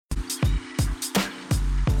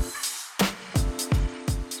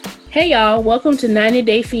Hey y'all, welcome to 90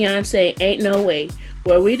 Day Fiance Ain't No Way,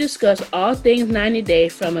 where we discuss all things 90 Day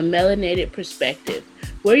from a melanated perspective.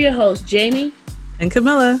 We're your hosts, Jamie. And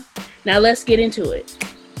Camilla. Now let's get into it.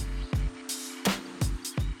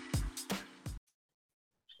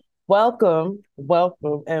 Welcome back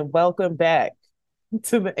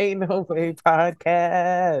to the Ain't No Way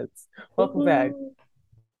podcast. Welcome back.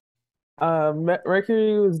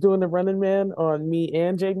 Mercury was doing the running man on me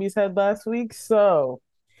and Jamie's head last week, so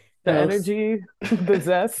the energy, the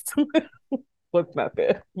zest was not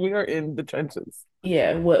there. We are in the trenches.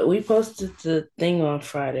 Yeah, we posted the thing on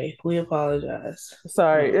Friday. We apologize.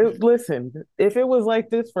 Sorry. Listen, if it was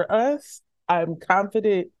like this for us, I'm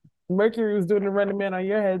confident Mercury was doing the running man on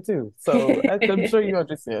your head too. So I'm sure you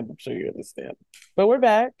understand. I'm sure you understand. But we're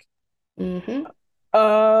back. Mm-hmm.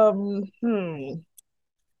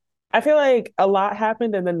 I feel like a lot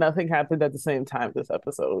happened and then nothing happened at the same time this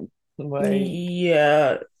episode.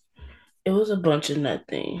 Yeah, it was a bunch of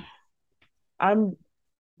nothing. I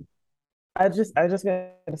just gotta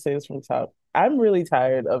say this from the top. I'm really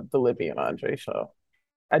tired of the Libby and Andre show.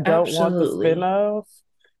 I don't want the spin-off.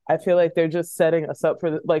 I feel like they're just setting us up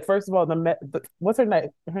for like first of all, what's her name?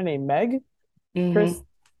 Her name Meg? Mm-hmm.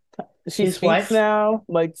 She His speaks wife? now.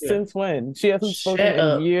 Like since when? She hasn't spoken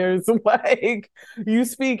in years. Like you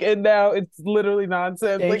speak and now it's literally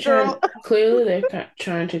nonsense. Girl. Clearly they're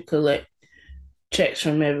trying to collect checks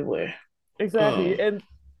from everywhere. Exactly. And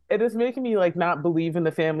it is making me like not believe in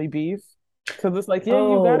the family beef. Because it's like, yeah,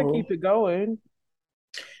 you gotta keep it going.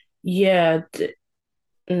 Yeah.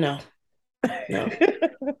 No.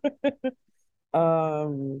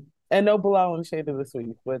 And no Bilal and Shada this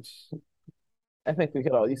week, which I think we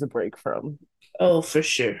could all use a break from. Oh, for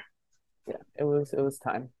sure. Yeah, it was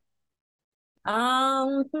time.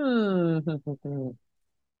 I feel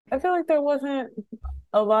like there wasn't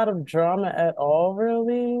a lot of drama at all,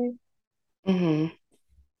 really. Mm-hmm.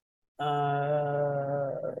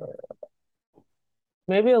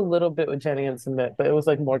 Maybe a little bit with Jenny and Submit, but it was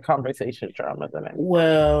like more conversation drama than anything.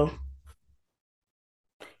 Well,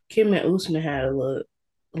 Kim and Usman had a little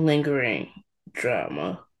lingering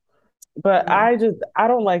drama. But I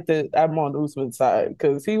don't like that I'm on Usman's side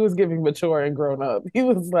because he was giving mature and grown up. He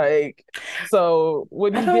was like, so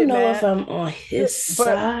when you I don't know mad, if I'm on his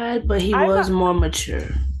side, but he was more mature.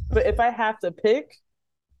 But if I have to pick,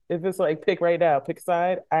 if it's like pick right now, pick a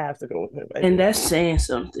side, I have to go with him. And that's saying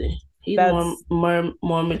something. He's more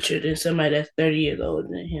mature than somebody that's 30 years older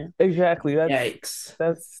than him. Exactly. Yikes.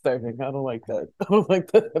 That's disturbing. I don't like that. I don't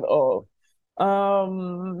like that at all.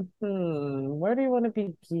 Where do you want to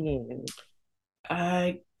begin?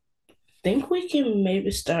 I think we can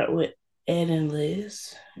maybe start with Ed and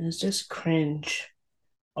Liz. It's just cringe.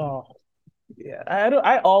 Oh, yeah.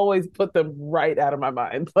 I always put them right out of my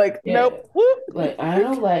mind. Like, nope. Like I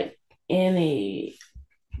don't like any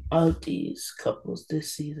of these couples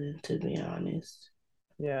this season, to be honest.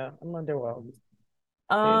 Yeah, I'm underwhelmed.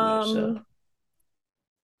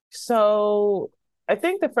 So I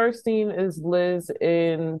think the first scene is Liz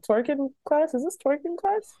in twerking class. Is this twerking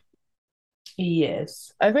class?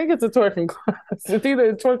 Yes. I think it's a twerking class. It's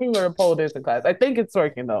either a twerking or a pole dancing class. I think it's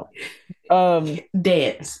twerking though.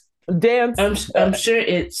 Dance. Dance. I'm sure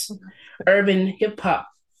it's urban hip hop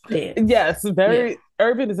dance. Yes, very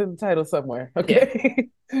urban is in the title somewhere. Okay.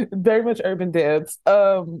 Yeah. Very much urban dance.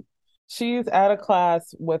 She's at a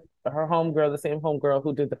class with her homegirl, the same homegirl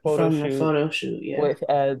who did the photo shoot with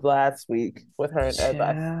Ed last week, with her and Ed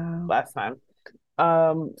last time.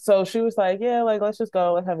 So she was like, yeah, like let's just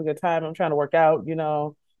go, let's have a good time. I'm trying to work out, you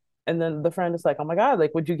know. And then the friend is like, oh my God,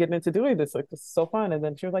 like, would you get into doing this? Like, this is so fun. And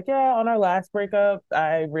then she was like, yeah, on our last breakup,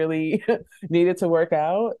 I really needed to work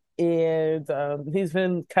out. And he's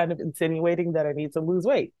been kind of insinuating that I need to lose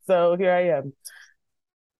weight. So here I am.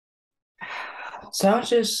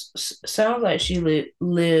 Sounds like she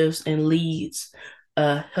lives and leads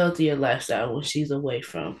a healthier lifestyle when she's away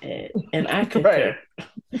from Ed. And I concur.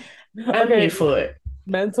 I'm here for it.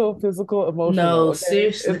 Mental, physical, emotional. No,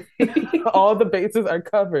 okay? Seriously. All the bases are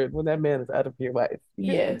covered when that man is out of your life.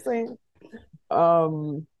 Yes.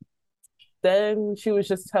 Then she was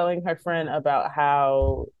just telling her friend about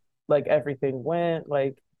how like everything went.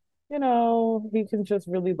 Like, you know, he can just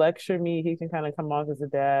really lecture me. He can kind of come off as a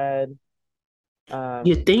dad.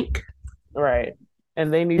 You think? Right.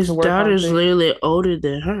 And they need his to work daughter's literally older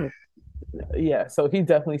than her. Yeah, so he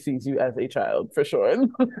definitely sees you as a child for sure. I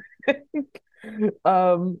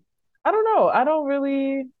don't know.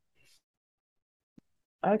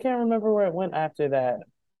 I can't remember where it went after that.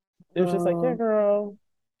 It was just like, yeah, girl,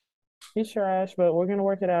 he's trash, but we're gonna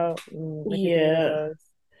work it out. Yeah.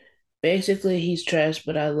 Basically, he's trash,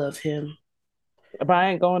 but I love him. But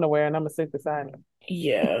I ain't going nowhere, and I'm gonna sit beside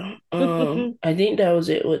Yeah. him. I think that was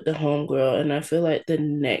it with the homegirl, and I feel like the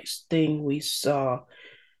next thing we saw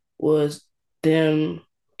was them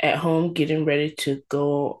at home getting ready to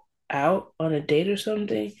go out on a date or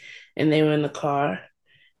something, and they were in the car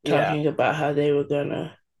Yeah. talking about how they were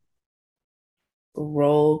gonna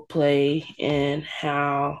role play and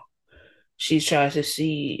how she tries to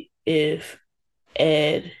see if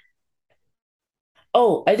Ed.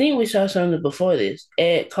 Oh, I think we saw something before this.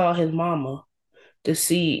 Ed called his mama to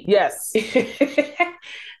see Yes.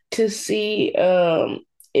 to see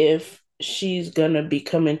if she's gonna be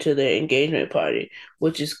coming to their engagement party,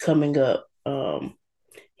 which is coming up.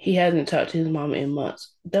 He hasn't talked to his mama in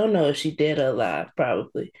months. Don't know if she dead or alive,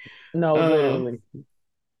 probably. No, Um, literally.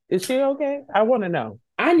 Is she okay? I want to know.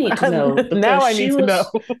 I need to know Now because I she need to know.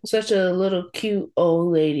 was such a little cute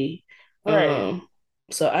old lady. Right.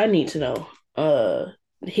 So I need to know.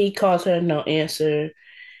 He calls her, no answer,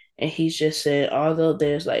 and he's just said although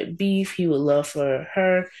there's like beef, he would love for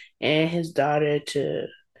her and his daughter to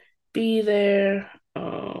be there.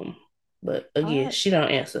 But again, I she don't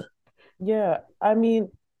answer. Yeah, I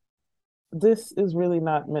mean, this is really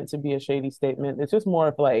not meant to be a shady statement. It's just more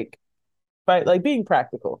of like being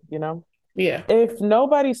practical, you know? Yeah, If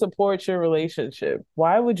nobody supports your relationship,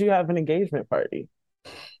 why would you have an engagement party?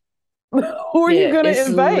 Who are you yeah. gonna It's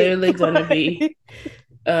invite? literally gonna be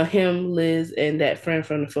Like, him, Liz, and that friend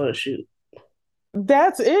from the photo shoot.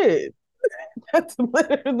 that's it. That's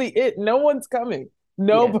literally it. No one's coming. Yeah,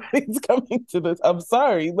 Nobody's coming to this. I'm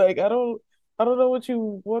sorry. Like I don't know what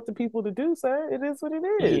you want the people to do, sir. It is what it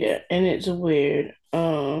is. yeah, and it's weird.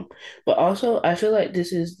 But also I feel like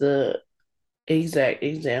this is the exact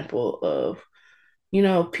example of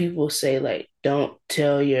people say like don't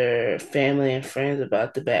tell your family and friends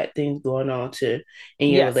about the bad things going on to in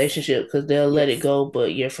your Yes. relationship because they'll let it Yes. go,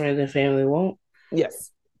 but your friends and family won't.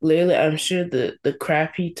 Yes. Literally, I'm sure the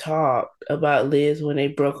crap he talked about Liz when they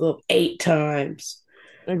broke up 8 times.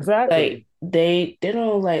 Like Exactly. they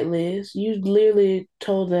don't like Liz. You literally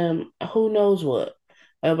told them who knows what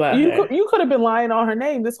about You her. could have been lying on her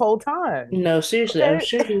name this whole time. No, seriously, I'm Okay.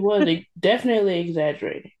 sure he was. They definitely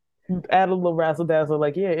exaggerating. Add a little razzle dazzle,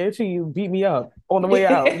 like, yeah, and she beat me up on the way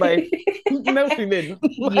out. Like, no, she didn't.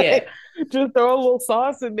 Yeah, Like, just throw a little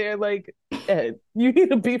sauce in there. Like, Ed, you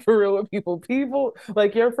need to be for real with people. People,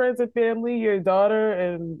 like your friends and family, your daughter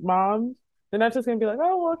and mom, they're not just gonna be like,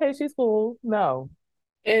 oh, well, okay, she's cool. No,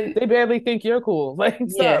 and they barely think you're cool. Like,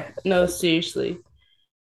 yeah, stop. no, seriously.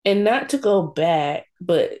 And not to go back,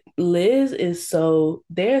 but Liz is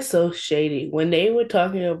they're so shady. When they were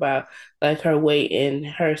talking about like her weight and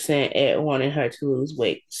her saying Ed wanting her to lose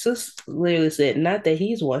weight, Sis literally said, not that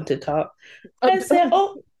he's one to talk. I said,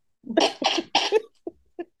 oh,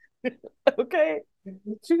 Okay,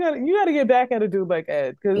 you gotta get back at a dude like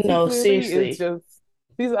Ed because he no, clearly is seriously, just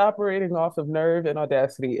he's operating off of nerve and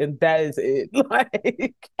audacity, and that is it. Like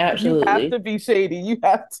you have absolutely. to be shady. You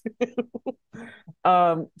have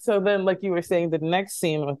to. So then, like you were saying, the next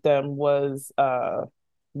scene with them was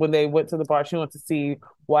when they went to the bar. She went to see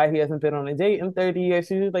why he hasn't been on a date in 30 years.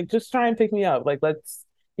 She was like, just try and pick me up. Like, let's,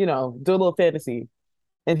 do a little fantasy.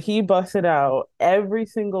 And he busted out every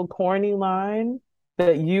single corny line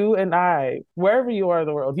that you and I, wherever you are in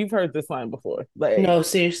the world, you've heard this line before. Like, No,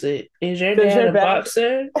 seriously. Is your does dad your a back,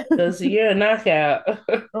 boxer? Because you're a knockout.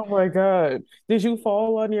 oh my God, did you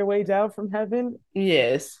fall on your way down from heaven?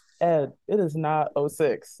 Yes. Ed, it is not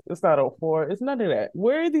 '06. It's not '04. It's none of that.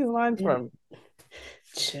 Where are these lines from?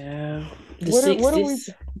 Child. The What are we,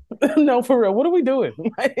 60s. no, for real, what are we doing?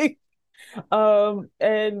 Like,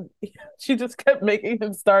 and she just kept making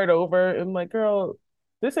him start over. And like, girl,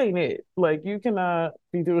 this ain't it. Like, you cannot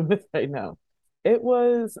be doing this right now. It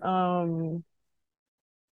was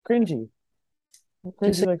cringy. To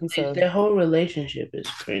Cringy, say like you the least, said. their whole relationship is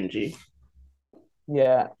cringy.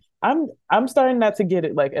 Yeah. I'm starting not to get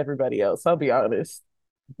it like everybody else, I'll be honest.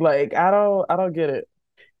 Like, I don't get it.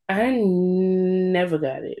 I never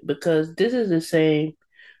got it because this is the same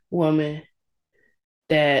woman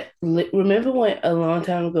that remember when a long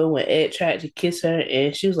time ago when Ed tried to kiss her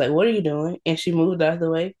and she was like, "What are you doing?" and she moved out of the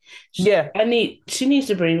way. Yeah, She needs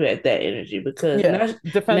to bring back that energy because yeah. now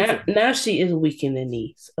Defensive. now she is weak in the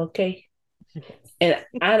knees. Okay, and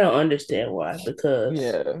I don't understand why because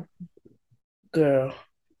Yeah. girl,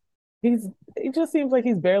 He's he just seems like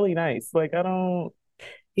he's barely nice. Like, I don't.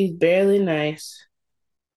 he's barely nice.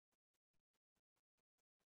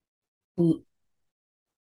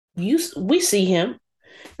 We see him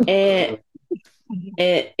and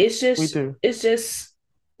it's We just do. it's just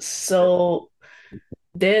so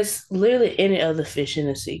there's literally any other fish in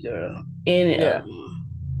the sea, girl. Any of Yeah. them.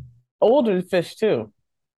 older fish too.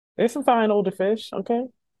 There's some fine older fish. Okay,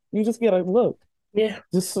 you just gotta look. Yeah.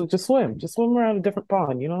 Just swim around a different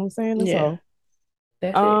pond. You know what I'm saying? That's Yeah. all.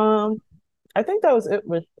 That's it. I think that was it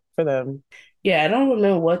for them. Yeah, I don't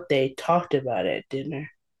remember what they talked about at dinner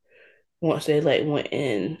once they like went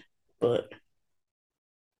in, but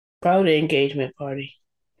probably the engagement party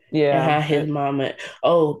and Yeah, how his mama.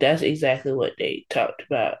 Oh, that's exactly what they talked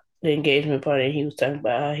about. The engagement party. And he was talking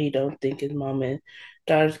about how he don't think his mom and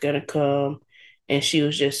daughter's gonna come, and she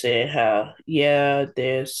was just saying how yeah,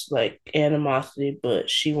 there's like animosity, but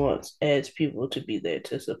she wants as people to be there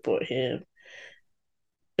to support him.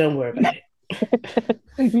 Don't worry about it.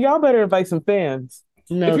 y'all better invite some fans.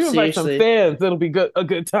 If No, you invite some seriously, fans, it'll be a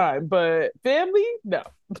good time. But family, no.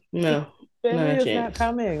 no, Family not a is not chance.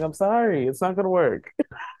 coming. I'm sorry. It's not gonna work.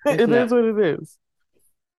 It's It is not. what it is.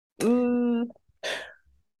 Mm,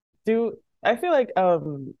 do I feel like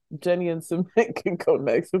Jenny and Cement can go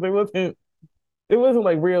next, but it wasn't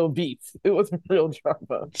like real beef. It wasn't real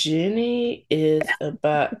drama. Jenny is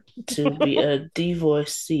about to be a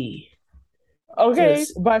divorcee. Okay,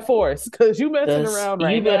 Cause, by force, because you messing cause around you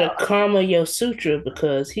right better now. karma your sutra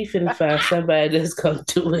because he finna find somebody that's gonna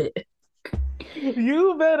do it.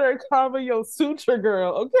 You better cover your suture,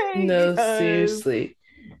 girl, okay? No, Because seriously.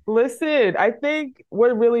 listen, I think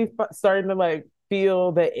we're really starting to like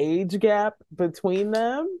feel the age gap between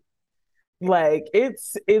them. Like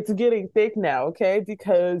it's getting thick now, okay?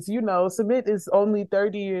 Because Submit is only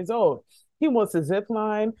 30 years old. He wants a zip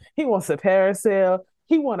line, he wants a parasail,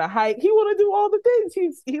 he want to hike, he want to do all the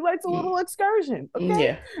things. He likes a Mm, little excursion, okay?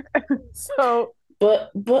 yeah. So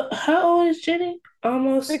But how old is Jenny?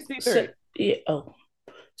 Almost 63. yeah, oh,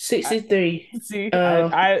 I 63. see.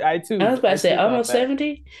 I I too was about to I say too thought almost that.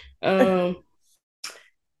 70.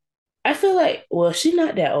 I feel like well, she's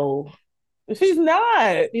not that old. She's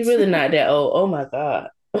not. She's really not that old. Oh my God.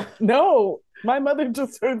 No, my mother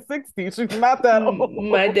just turned 60. She's not that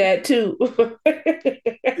My old. dad too.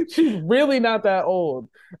 She's really not that old.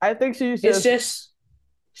 I think she's It's just just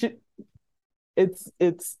she it's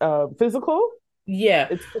physical, yeah.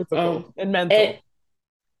 it's physical Um and and mental.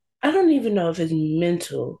 I don't even know if it's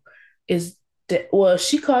mental. Is that well,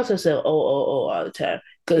 she calls herself all the time.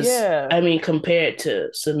 Cause Yeah. I mean compared to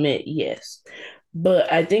submit, yes.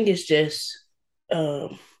 But I think it's just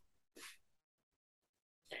um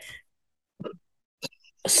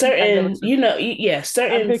I get certain, what you yeah,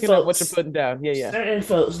 I'm picking up what you're putting down. Yeah, yeah. certain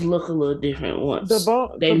folks look a little different once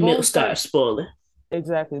The they milk bones start starts spoiling.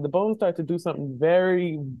 exactly. The bones start to do something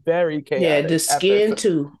very, very Yeah, the chaotic after skin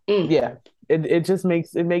too. yeah. It just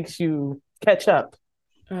makes you catch up,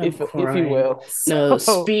 I'm if you crying. will. No, So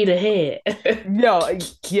speed ahead. no,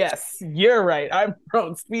 yes, you're right. I'm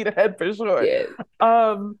prone speed ahead for sure. Yeah.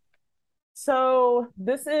 Um, so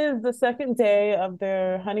this is the second day of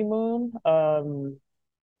their honeymoon.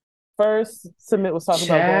 First, Submit was talking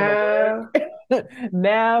about going to Child. work.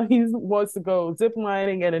 Now he wants to go zip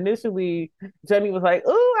lining, and initially Jenny was like,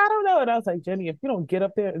 "Oh, I don't know," and I was like, "Jenny, if you don't get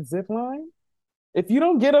up there and zip line, if you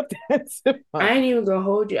don't get up there and zip I line, ain't even gonna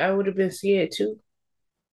hold you. I would have been scared too.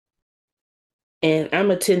 And I'm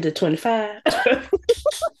a 10 to 25.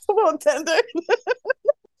 come on, tender."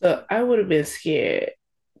 So I would have been scared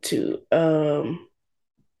too.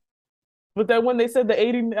 But then when they said the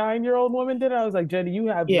 89-year-old woman did it, I was like, Jenny, you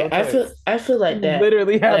have Yeah, no choice. I feel like You that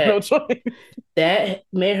literally have no that choice. that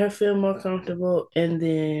made her feel more comfortable and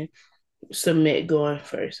then submit going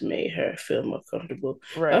first made her feel more comfortable.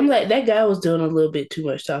 But I'm Right. like, that guy was doing a little bit too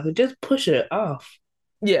much talking. Just push her off.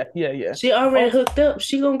 Yeah, yeah, yeah. She already Also, hooked up.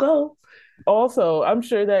 She gonna go. I'm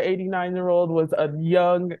sure that 89-year-old was a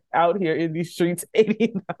young out here in these streets,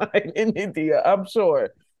 89 in India. I'm sure.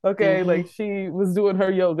 Okay, Mm-hmm. like she was doing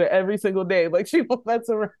her yoga every single day. Like she won't mess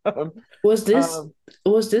around. Was this Um,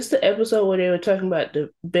 was this the episode where they were talking about the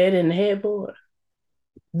bed and the headboard?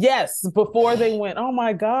 yes, before they went, oh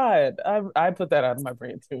my God. I put that out of my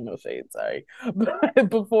brain too, no shade, sorry. But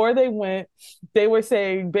before they went, they were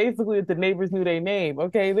saying basically that the neighbors knew their name.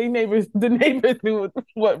 Okay, the neighbors knew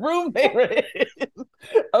what room they were in.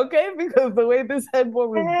 Okay, because the way this headboard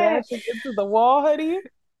was bashing into the wall, honey,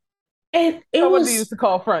 And it someone needs was to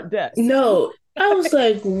call front desk. no. I was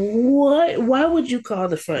like, what? Why would you call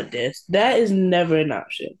the front desk? That is never an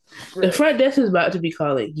option. The Right. front desk is about to be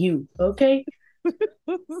calling you, okay?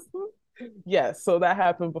 Yes, so that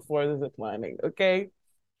happened before the zip lining. Okay.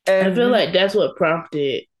 I feel And like that's what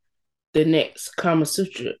prompted the next Kama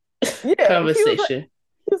Sutra yeah, conversation.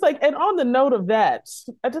 he was like, and on the note of that,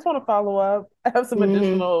 I just want to follow up. I have some Mm-hmm.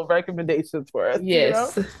 additional recommendations for us.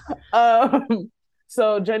 Yes. Um,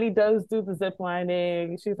 so Jenny does do the zip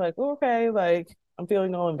lining. She's like, okay, like I'm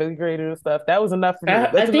feeling all invigorated and stuff. That was enough for me.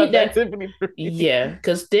 I That's think enough that activity for me. yeah,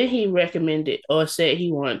 because then he recommended or said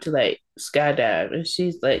he wanted to like skydive, and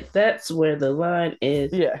she's like, "That's where the line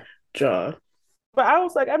is Yeah. drawn." But I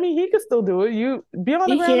was like, I mean, he could still do it. You be on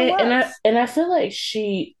the He ground and can't, watch. and I feel like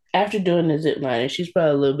she after doing the zip line, she's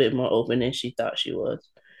probably a little bit more open than she thought she was.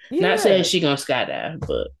 Not saying Yeah. she gonna skydive,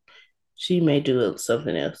 but she may do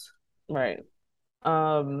something else. Right.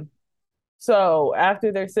 Um, so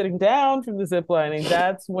after they're sitting down from the zip lining,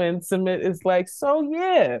 that's when Submit is like, so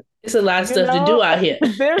yeah, It's a lot of you stuff to do know, out here.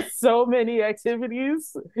 there's so many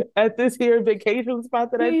activities at this here vacation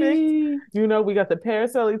spot that I picked. Whee! You know, we got the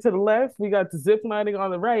parasailing to the left, we got the zip lining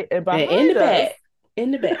on the right, and And in the behind us, back,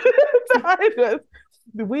 in the back. behind us,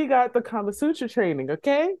 we got the Kama Sutra training.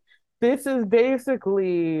 Okay, this is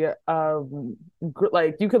basically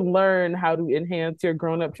like you can learn how to enhance your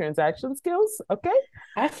grown up transaction skills. Okay,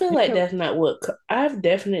 I feel you like can. that's not what I've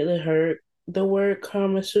definitely heard the word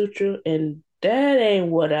Kama Sutra, and that ain't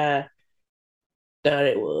what I thought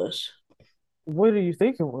it was. What do you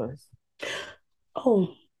think it was?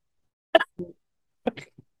 Oh,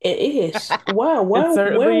 it is. Wow, It where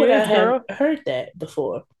certainly would I is, have girl. heard that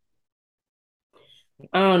before?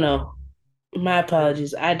 I don't know. My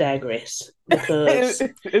apologies. I digress because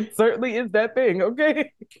It certainly is that thing.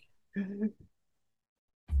 Okay.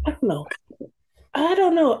 I don't know. I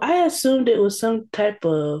don't know. I assumed it was some type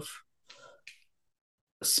of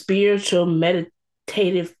spiritual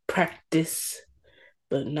meditative practice,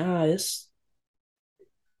 but nah, it's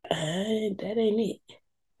that ain't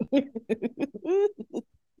it.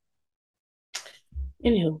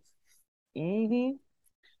 Anywho, hmm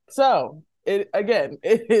So it again,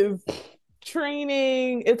 it is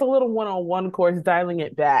training. It's a little one-on-one course, dialing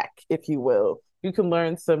it back, if you will. You can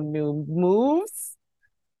learn some new moves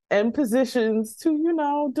and positions to,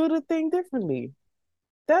 do the thing differently.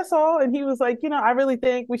 That's all. And he was like, I really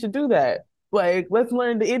think we should do that. Like, let's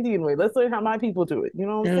learn the Indian way. Let's learn how my people do it. You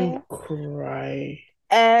know what I'm I'm saying? crying.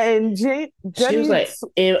 And She was Jenny, like,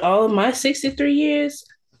 in all of my 63 years,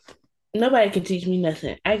 nobody can teach me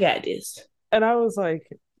nothing. I got this. and I was like,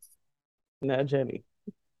 "No, Jenny,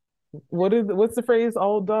 what's the phrase?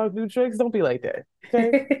 Old dog, new tricks. Don't be like that.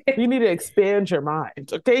 Okay, you need to expand your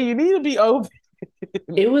mind. Okay, you need to be open."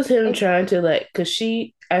 It was him trying to like, cause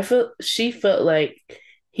she felt like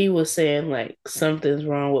he was saying like something's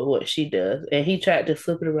wrong with what she does, and he tried to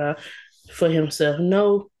flip it around for himself.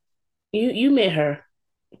 No, you met her.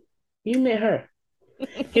 You met her.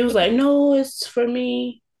 He was like, no, it's for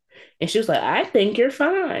me, and she was like, I think you're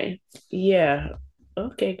fine. Yeah,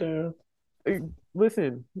 okay, girl.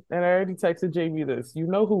 Listen, and I already texted Jamie this. You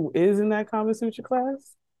know who is in that Kama Sutra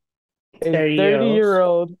class? A 30-year-olds.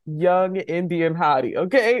 30-year-old young Indian hottie.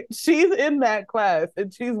 Okay, she's in that class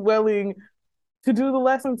and she's willing to do the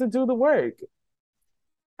lessons and do the work.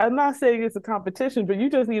 I'm not saying it's a competition, but you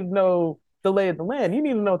just need to know the lay of the land. You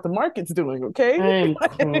need to know what the market's doing, okay? I'm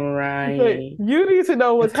Like, crying. you need to know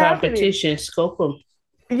The what's happening. competition, scope them.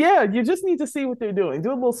 Yeah, you just need to see what they're doing.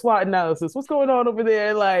 Do a little SWOT analysis. What's going on over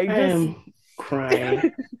there? Like, I just am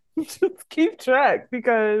crying. just keep track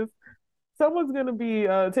because someone's gonna be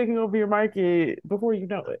taking over your market before you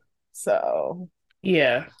know it. So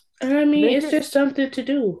Yeah. And I mean, make it's it. just something to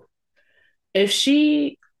do. If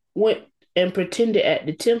she went and pretended at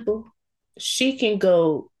the temple, she can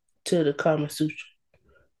go to the Kama Sutra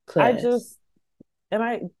I class. just and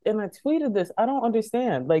I tweeted this. I don't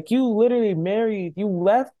understand. Like you literally married. You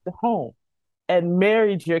left the home and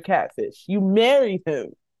married your catfish. You married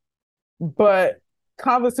him, but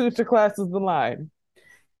Kama Sutra class is the line,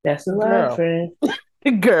 That's a line, girl.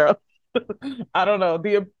 friend. Girl. I don't know.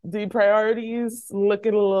 The priorities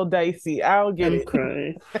looking a little dicey. I'll get I'm it.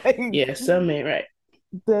 crying. Yeah, some ain't right.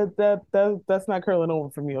 That's not curling over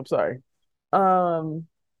for me. I'm sorry. Um,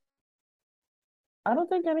 I don't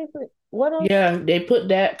think anything. What else? Yeah, they put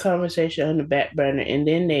that conversation on the back burner, and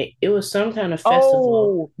then it was some kind of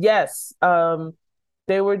festival. Oh, yes.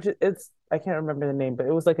 They were it's I can't remember the name, but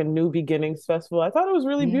it was like a New Beginnings festival. I thought it was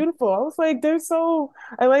really Mm-hmm. beautiful. I was like, they're so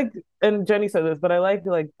I like and Jenny said this, but I like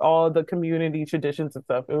all the community traditions and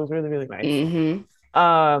stuff. It was really, really nice. Mm-hmm.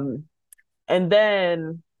 Um, and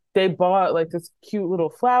then they bought like this cute little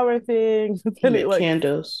flower thing. And And it the like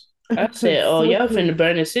candles. I said, "Oh, y'all finna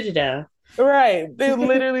burn the city down." right. They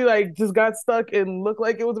literally like just got stuck and looked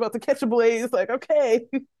like it was about to catch a blaze. Like, okay,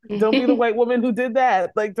 don't be the white woman who did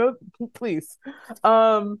that. Like, don't please.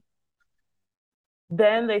 Um,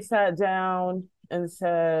 then they sat down and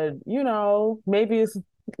said, maybe it's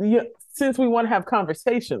since we want to have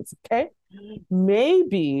conversations, okay?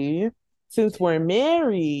 Maybe since we're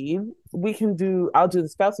married, I'll do the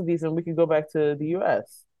spousal visa and we can go back to the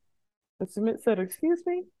US. Submit said, "Excuse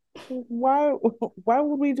me, why why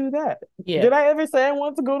would we do that? Yeah. Did I ever say I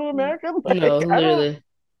want to go to America? No, Like, literally.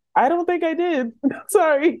 I don't think I did.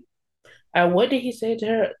 Sorry." What did he say to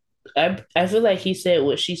her? I feel like he said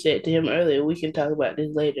what she said to him earlier. We can talk about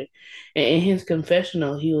this later. And in his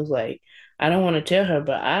confessional, he was like, I don't want to tell her,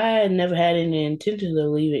 but I never had any intention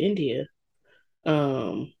of leaving India.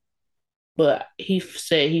 Um, but he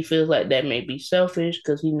said he feels like that may be selfish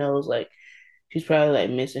because he knows like she's probably like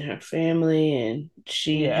missing her family and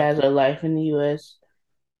she Yeah, has her life in the US.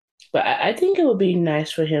 But I think it would be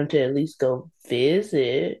nice for him to at least go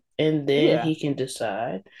visit and then yeah. he can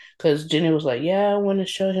decide. Because Jenny was like, yeah, I want to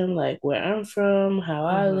show him like where I'm from, how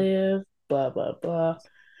I Hmm. live, blah, blah, blah,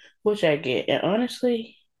 which I get. And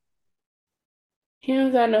honestly, he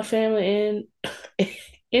don't got no family in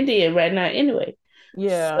India right now anyway.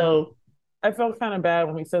 Yeah. So I felt kind of bad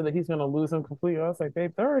when he said that he's gonna lose them completely. I was like,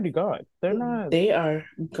 babe, they're already gone. they are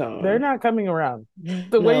They're gone. not coming around.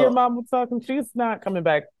 The way your No, mom was talking, she's not coming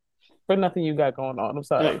back for nothing you got going on. I'm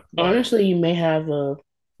sorry. Like, honestly, you may have a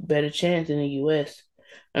better chance in the US.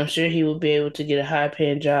 I'm sure he will be able to get a high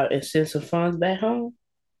paying job and send some funds back home.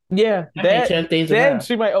 yeah, I may that turn things then around.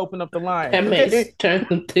 she might open up the line. I may Okay. turn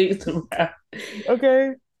some things around.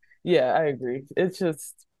 Okay. Yeah, I agree. It's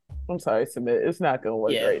just, I'm sorry, Submit. It's not gonna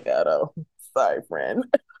work Yeah, right now though. Sorry, friend.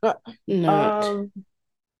 not. um,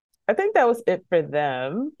 I think that was it for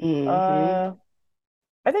them. Mm-hmm. Uh,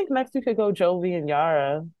 I think next we could go Jovi and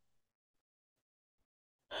Yara.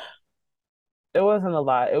 It wasn't a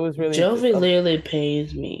lot. It was really just Jovi literally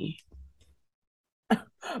pays me.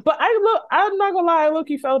 but I'm not gonna lie, I look,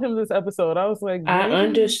 you felt him this episode. I was like, I maybe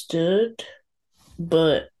understood,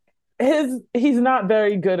 but he's not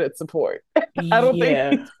very good at support. I don't think yeah.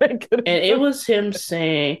 he's very good And it at was him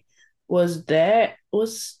saying, was I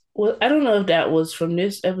don't know if that was from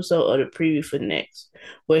this episode or the preview for next,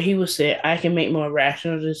 where he was saying I can make more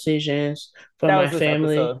rational decisions for that my was this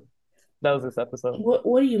family. episode. That was this episode.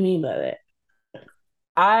 What do you mean by that?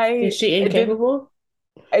 Is I she it didn't incapable?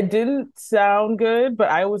 it didn't sound good, but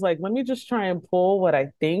I was like, let me just try and pull what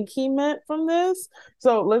I think he meant from this.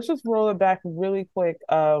 So let's just roll it back really quick.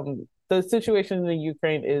 The situation in the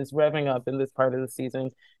Ukraine is revving up in this part of the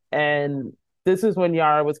season, and this is when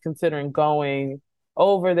Yara was considering going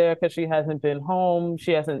over there because she hasn't been home.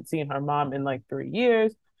 She hasn't seen her mom in like 3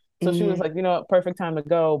 years. So she was Hmm. like, you know what, perfect time to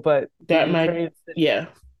go. But the That might, Ukraine, yeah.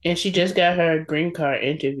 And she just got her green card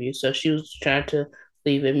interview, so she was trying to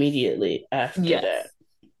leave immediately after yes. that.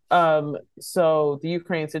 So the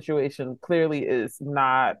Ukraine situation clearly is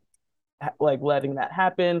not like letting that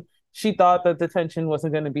happen. She thought that the tension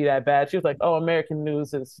wasn't going to be that bad. She was like, "Oh, American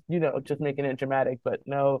news is, just making it dramatic." But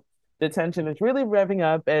no, the tension is really revving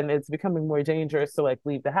up, and it's becoming more dangerous to like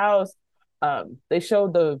leave the house. They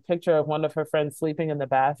showed the picture of one of her friends sleeping in the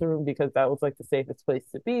bathroom because that was like the safest place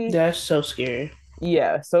to be. That's so scary.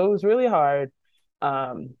 Yeah, so it was really hard.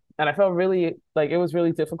 And I felt really like it was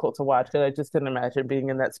really difficult to watch because I just couldn't imagine being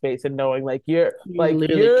in that space and knowing You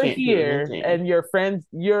literally you're can't do here anything. and your friends,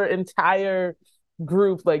 your entire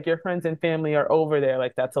group, like your friends and family are over there.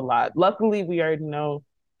 Like that's a lot. Luckily, we already know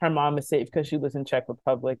her mom is safe because she lives in Czech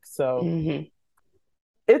Republic. So Hmm.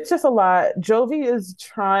 it's just a lot. Jovi is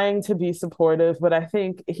trying to be supportive, but I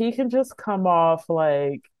think he can just come off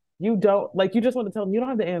like you don't like you just want to tell him you don't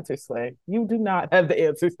have the answers, Slay. You do not have the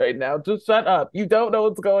answers right now. Just shut up. You don't know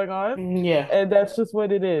what's going on. Yeah. And that's just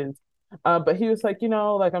what it is. But he was like,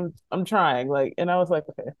 like I'm trying. Like, and I was like,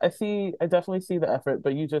 okay, I definitely see the effort,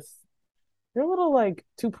 but you're a little like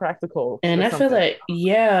too practical And for I feel something. like,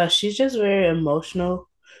 yeah, she's just very emotional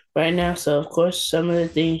right now. So of course some of the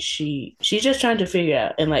things she's just trying to figure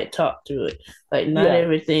out and like talk through it. Like not Yeah,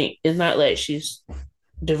 everything it's not like she's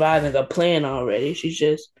devising a plan already. She's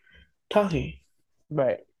just talking.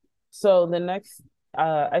 right. So the next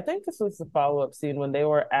I think this was the follow-up scene when they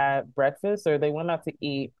were at breakfast or they went out to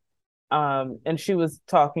eat. And she was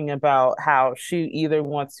talking about how she either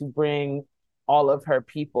wants to bring all of her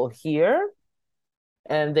people here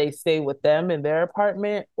and they stay with them in their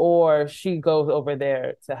apartment, or she goes over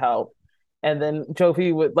there to help. And then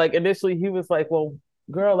Jovi would like initially he was like, well,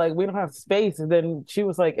 girl, like we don't have space. And then she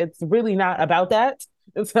was like, it's really not about that.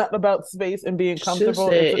 It's not about space and being She'll comfortable.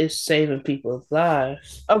 say it's saving people's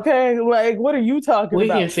lives. Okay, like what are you talking We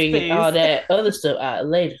can about? figure all Space. that other stuff out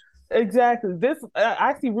later. Exactly. This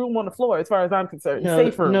I see room on the floor as far as I'm concerned. No,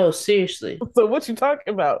 Safe room. no, seriously. So what you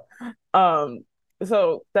talking about? Um,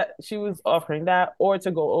 so that she was offering that or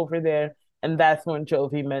to go over there, and that's when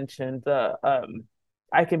Jovi mentioned the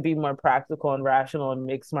I can be more practical and rational and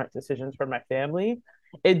make smart decisions for my family.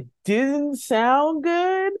 It didn't sound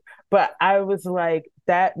good, but I was like,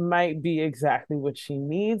 that might be exactly what she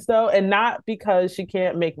needs, though. And not because she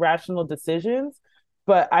can't make rational decisions,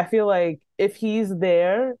 but I feel like if he's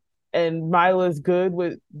there and Mila's good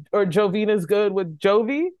with, or Jovina's good with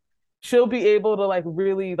Jovi, she'll be able to like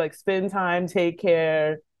really like spend time, take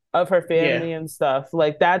care of her Yeah. family and stuff.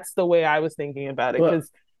 Like that's the way I was thinking about it. Well,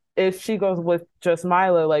 Because if she goes with just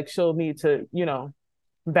Mila, like she'll need to,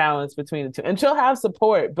 balance between the two. And she'll have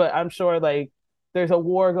support, but I'm sure like there's a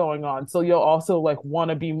war going on. So you'll also like want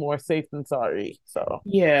to be more safe than sorry. So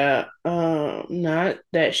yeah. Not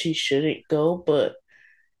that she shouldn't go, but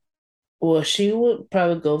well, she would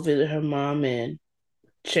probably go visit her mom in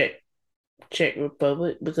Czech Czech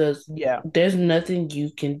Republic because yeah. there's nothing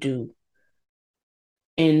you can do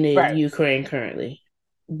in the Right. Ukraine currently,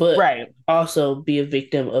 but Right. also be a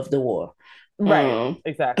victim of the war. Right. Um,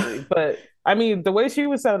 Exactly. But I mean, the way she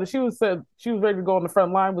was sounding, she was said she was ready to go on the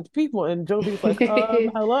front line with the people, and Jovi's like,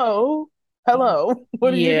 hello, hello,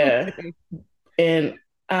 what are you yeah, doing? and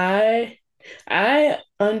I I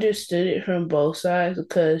understood it from both sides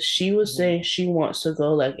because she was Mhm. saying she wants to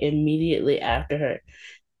go like immediately after her.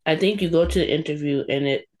 I think you go to the interview and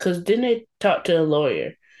it because then they talk to a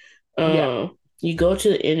lawyer. Yeah. You go to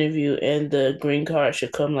the interview and the green card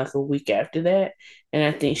should come like a week after that, and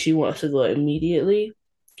I think she wants to go immediately.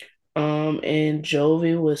 And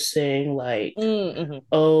Jovi was saying like, Mm-hmm.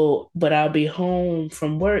 "Oh, but I'll be home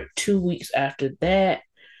from work 2 weeks after that,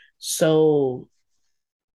 so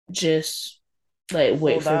just like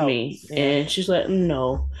wait Hold for out. me." Yeah. And she's like,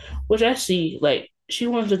 "No," which I see. Like she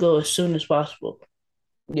wants to go as soon as possible.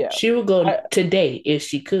 Yeah. She would go I today if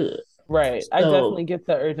she could. right. I definitely So get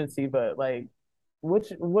the urgency, but like what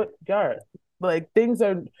yard? Like things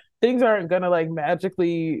aren't gonna like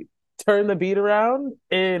magically turn the beat around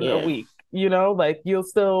in a yeah. week, you know? Like you'll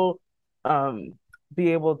still um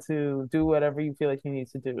be able to do whatever you feel like you need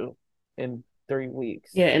to do in 3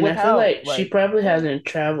 weeks Yeah, and I feel without like she like probably hasn't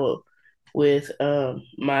traveled with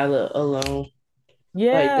Mila alone like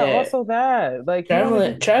yeah, that. also that. Like you want to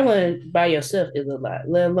Traveling do traveling by yourself is a lot,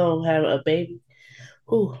 let alone having a baby.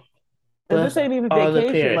 Whew, and this plus ain't even all the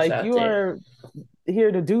vacation. parents Like out you there. are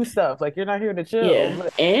here to do stuff. Like you're not here to chill. Yeah,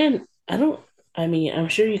 and I don't. I mean, I'm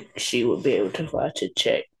sure she would be able to fly to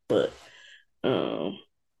check, but um,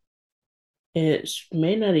 it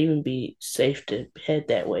may not even be safe to head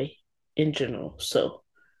that way in general. So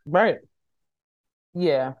Right.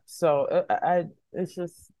 Yeah. So it's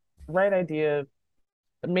just right idea.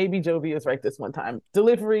 Maybe Jovi is right this one time.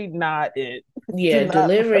 Delivery, not it. yeah, Did not.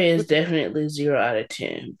 delivery is definitely 0 out of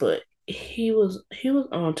 10, but he was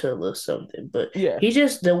on to a little something. But Yeah. he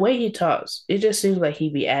just the way he talks, it just seems like he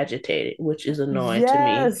be agitated, which is annoying to me.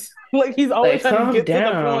 Yes. Like he's always Like, trying to calm get to the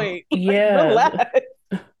down. point. Like Yeah, relax.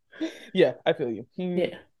 Yeah, I feel you.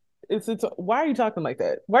 yeah. It's why are you talking like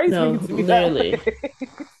that? Why are you No, speaking to me that literally, way?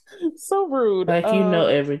 So rude. like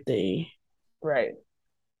everything. Right.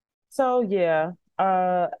 So yeah.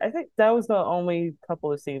 I think that was the only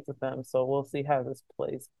couple of scenes with them. So we'll see how this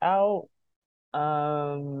plays out.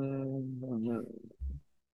 Um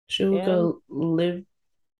Should we and go live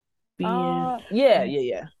being?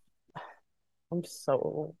 yeah. I'm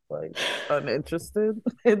so like uninterested.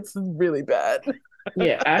 It's really bad.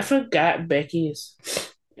 Yeah, I forgot Becky's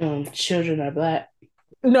children are black.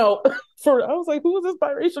 No, for I was like, who is this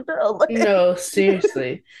biracial girl? Like, No,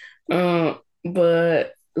 seriously.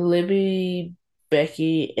 But Libby,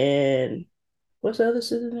 Becky, and what's the other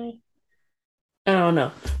sister's name? I don't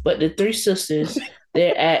know. But the three sisters,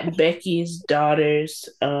 they're at Becky's daughter's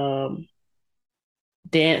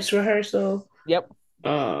dance rehearsal. yep.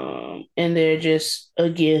 And they're just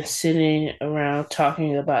again sitting around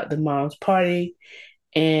talking about the mom's party.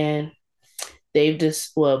 And they've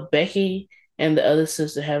just Becky and the other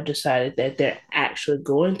sister have decided that they're actually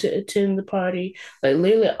going to attend the party. Like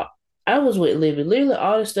literally I was with Libby. Literally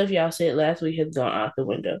all the stuff y'all said last week has gone out the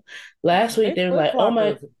window. Last week They they were flip like, "Oh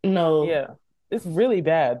my, floppers. no, Yeah. It's really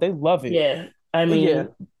bad. They love it. yeah." I Yeah. mean,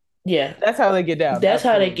 yeah, That's how they get down. that's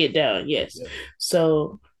how they Absolutely. get down. Yes. Yeah.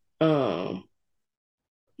 So, um,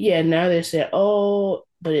 yeah, now they say, "Oh,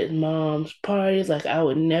 but it's mom's party. Like I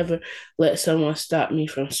would never let someone stop me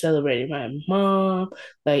from celebrating my mom.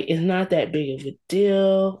 Like it's not that big of a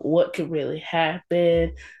deal. What could really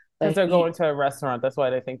happen? Because Like they're you going to a restaurant. That's why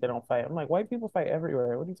they think they don't fight. I'm like, white people fight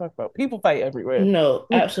everywhere. What are you talking about? People fight everywhere. no,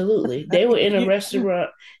 absolutely. They were in a You-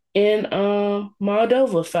 restaurant in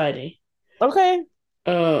Moldova fighting. okay.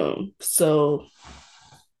 So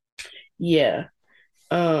yeah.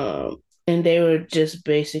 And they were just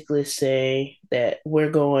basically saying that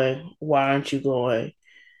we're going, why aren't you going?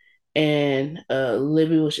 And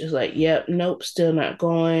Libby was just like, "Yep, nope, still not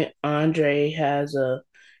going." Andre has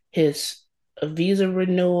his a visa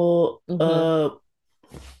renewal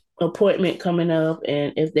appointment coming up,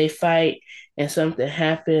 and if they fight and something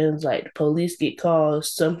happens, like the police get called,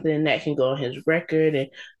 something that can go on his record and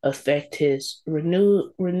affect his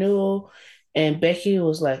renewal. And Becky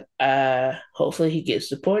was like, hopefully he gets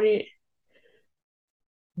deported.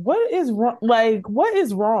 What is wrong? Like, what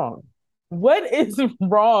is wrong? What is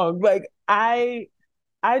wrong? Like, I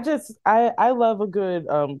love a good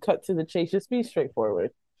cut to the chase. Just be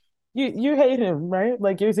straightforward. You hate him, right?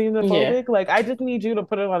 Like you're Yeah. xenophobic. Like I just need you to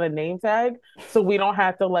put it on a name tag so we don't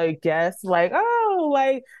have to like guess like, oh,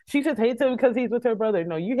 like she just hates him because he's with her brother.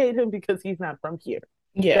 No, you hate him because he's not from here.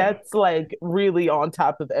 Yeah. That's like really on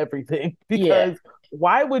top of everything Yeah. because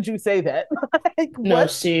why would you say that? Like No, what?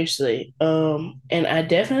 seriously. And I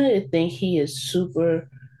definitely think he is super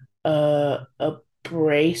abrasive.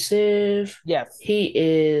 Yes, He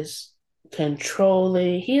is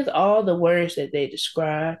controlling. He has all the words that they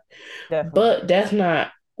describe, definitely. but that's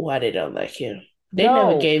not why they don't like him. They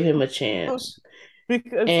never No, gave him a chance.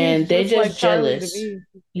 because he's And they just like just Charlie to jealous. me.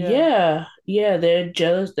 Yeah. Yeah, yeah, they're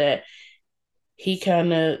jealous that he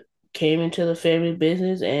kind of came into the family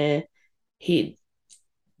business and he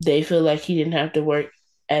they feel like he didn't have to work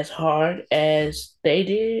as hard as they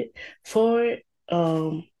did for it.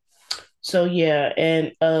 So yeah,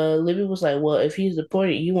 and Libby was like, "Well, if he's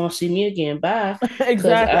deported, you won't see me again. Bye, because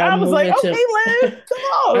Exactly. I I'm was like, moving okay, to, Liz, come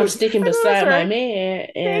I'm on. sticking I know that's beside my right. man,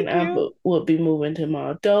 and Thank I you. would be moving to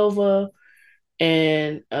Moldova."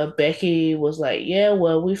 And Becky was like, "Yeah,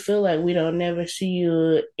 well, we feel like we don't never see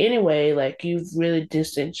you anyway. Like you've really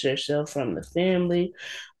distanced yourself from the family,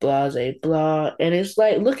 blah, blah, blah." And it's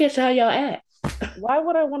like, look at how y'all act. Why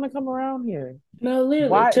would I want to come around here? No, literally,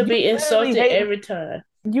 Why to you be literally insulted hate every time.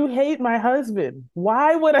 you hate my husband.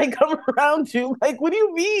 Why would I come around you? Like, what do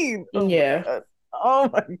you mean? Oh my Yeah, god. Oh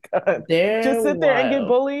my god. they're Just sit there and get wild.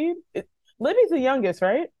 bullied. Libby's the youngest,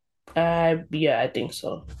 right? Yeah, I think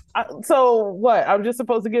so. So what? I'm just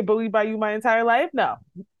supposed to get bullied by you my entire life? No.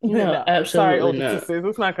 No, No. Sorry, absolutely older not. sisters.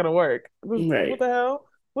 It's not gonna work. What Right. the hell?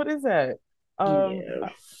 What is that? Yeah,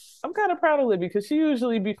 I'm kind of proud of Libby because she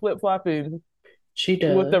usually be flip flopping she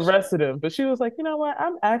with the does. rest of them. But she was like, you know what?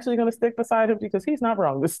 I'm actually going to stick beside him because he's not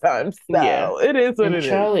wrong this time. Yeah. So it is what And it is.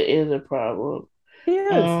 Charlie is a problem. He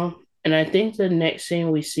is And I think the next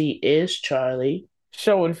scene we see is Charlie.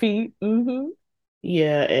 showing feet.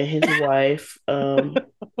 Yeah, and his wife.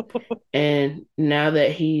 And now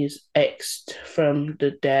that he's exed from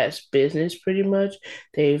the dad's business, pretty much,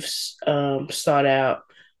 they've sought out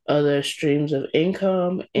other streams of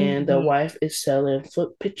income, and the hmm wife is selling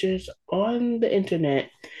foot pictures on the internet.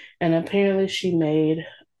 And apparently, she made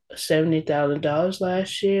 $70,000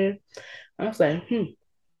 last year. I was like,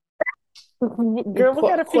 Girl, what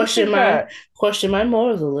kind of feet question you my got? question my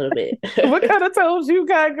morals a little bit. What kind of toes you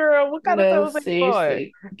got, girl? What kind of No, toes they for?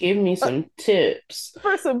 seriously, give me Uh, some tips.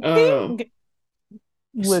 for some Um, feet?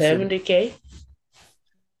 Listen, 70K.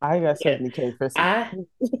 I got Yeah, 70K for some. I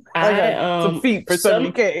I I got some feet for some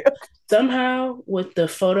 70K. somehow with the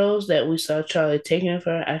photos that we saw Charlie taking of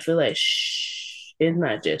her, I feel like it's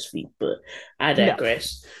not just feet, but I No,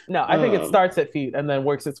 digress. no, I think it Um, starts at feet and then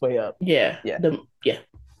works its way up. yeah, Yeah. yeah,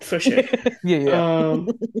 for sure. Yeah, Um,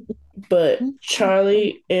 but yeah.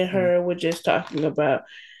 Charlie and her were just talking about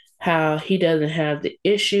how he doesn't have the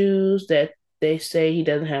issues that they say. He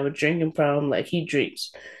doesn't have a drinking problem, like he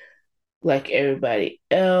drinks like everybody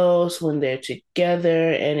else when they're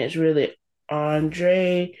together, and it's really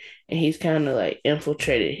Andre, and he's kind of like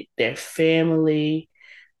infiltrated their family.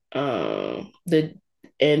 The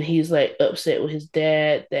and he's like upset with his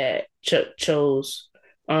dad that Chuck chose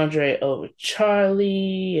Andre over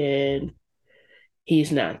Charlie, and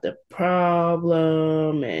he's not the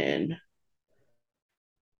problem. And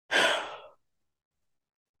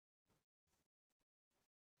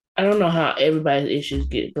I don't know how everybody's issues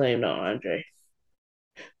get blamed on Andre.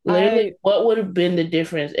 Literally, I what would have been the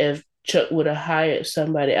difference if Chuck would have hired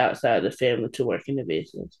somebody outside the family to work in the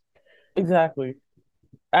business? exactly.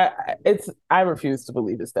 I refuse to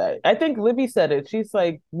believe it's that. I think Libby said it. She's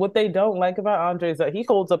like, what they don't like about Andre is that he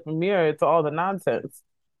holds up a mirror to all the nonsense.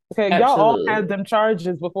 Okay, y'all all Absolutely. had them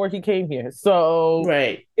charges before he came here. So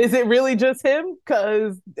Right. is it really just him?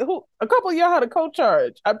 Because a couple of y'all had a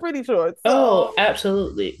co-charge. I'm pretty sure. Oh, So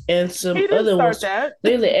absolutely. And he some didn't other start ones. that.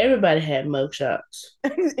 Literally, everybody had mug shots.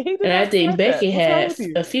 He did And I not think start that. Becky What's wrong had with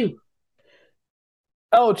you? a few.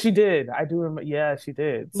 Oh, she did. I do remember. Yeah, she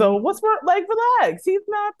did. So Mhm. what's wrong? Like, relax. He's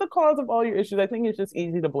not the cause of all your issues. I think it's just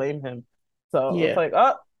easy to blame him. So it's Yeah. like,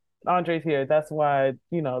 oh, Andre's here. That's why,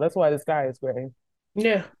 that's why the sky is gray.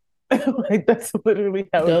 Yeah. Like that's literally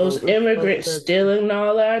how it Those goes. immigrants stealing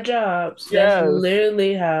all our jobs. That's Yes.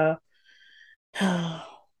 literally how.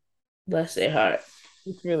 Bless their heart.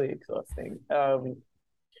 It's really exhausting.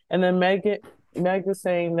 And then Meg was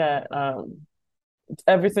saying that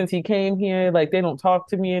ever since he came here, like they don't talk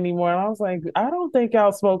to me anymore. And I was like, I don't think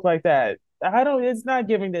y'all smoke like that. I don't. It's not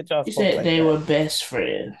giving that y'all You spoke said like they that. were best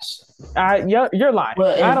friends. You're lying.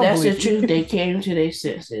 Well, I if don't that's the believe truth, you. they came to their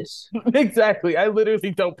senses. Exactly. I literally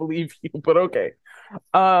don't believe you. But okay.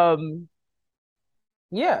 Um.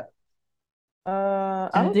 Yeah. I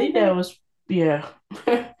I don't think think that any. was, yeah.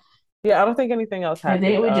 I Yeah. I don't think anything else think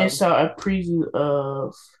happened. we just saw a preview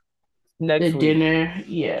of the Next week. dinner.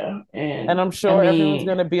 Yeah. And And I'm I sure everyone's mean,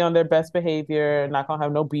 gonna be on their best behavior, not gonna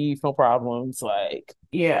have no beef, no problems. Like,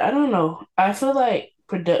 yeah, I don't know. I feel like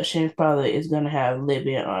production probably is going to have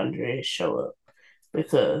Libby and Andre show up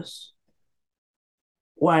because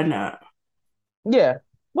why not? yeah,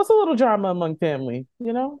 what's a little drama among family,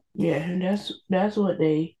 you know? Yeah, and that's what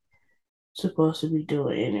they supposed to be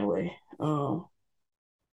doing anyway.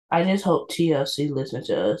 I just hope TLC listen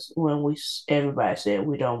to us when everybody said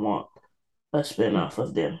we don't want a spinoff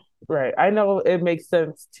of them. Right. I know it makes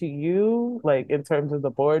sense to you, like in terms of the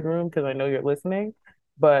boardroom, because I know you're listening,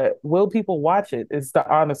 but will people watch it? Is the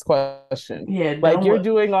honest question. Yeah, Like you're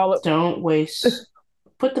doing all of, don't waste.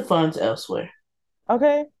 Put the funds elsewhere.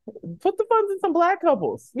 okay, put the funds in some black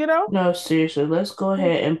couples, you know? No, seriously, let's go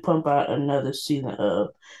ahead and pump out another season of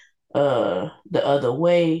The Other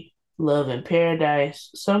Way, Love in Paradise,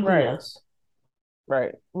 something Right. else.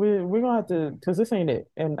 Right. We're gonna have to because this ain't it.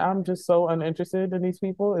 And I'm just so uninterested in these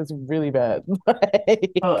people. It's really bad.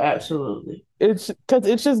 Oh, absolutely. It's because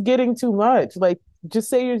it's just getting too much. Like, just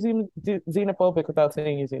say you're xenophobic without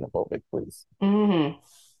saying you're xenophobic, please.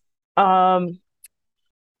 Mm-hmm. Um,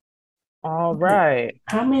 all right.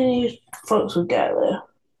 How many folks we got left?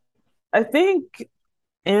 I think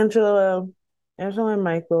Angela, Angela and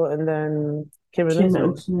Michael, and then Kim and Kim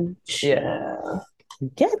Usman. Usman. Yeah. Child.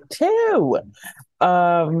 Get two.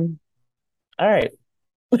 All right.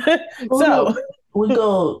 Oh So, no, we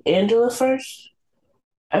go Angela first.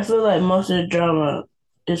 I feel like most of the drama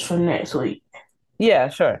is for next week. yeah,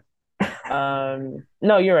 sure.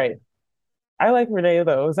 No, you're right. I like Renee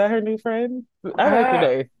though. Is that her new friend? I like I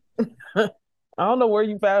Renee. I don't know where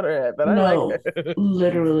you found her at, but I like no, her.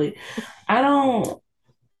 literally. I don't.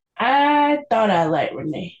 I thought I liked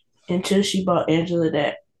Renee until she bought Angela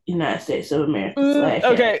that United States of America flag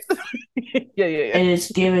hat. Okay. Yeah, yeah, And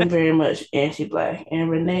it's giving very much anti-black. And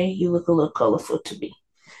Renee, you look a little colorful to me.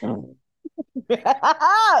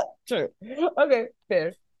 yeah. True. Okay,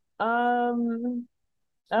 fair. I don't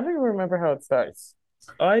even remember how it starts.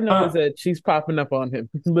 All I know is Uh, that she's popping up on him,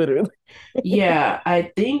 literally. yeah,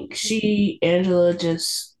 I think Angela,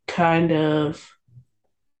 just kind of,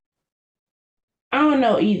 I don't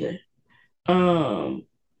know either. Um,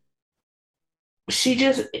 she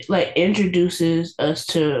just like introduces us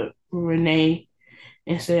to Renee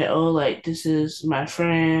and said, "Oh, like this is my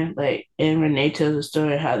friend." Like, and Renee tells the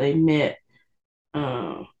story how they met.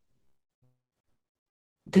 Um,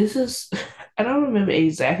 this is I don't remember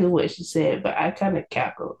exactly what she said, but I kind of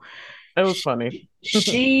cackled. It was funny.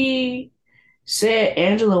 She said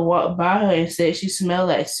Angela walked by her and said she smelled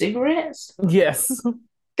like cigarettes. Yes.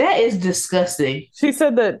 That is disgusting. She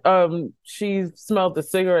said that she smelled the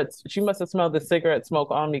cigarettes. She must have smelled the cigarette smoke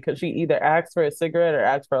on me because she either asked for a cigarette or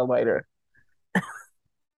asked for a lighter.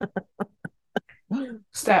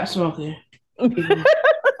 Stop smoking, people.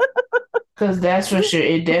 Because that's for sure.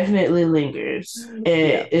 It definitely lingers. And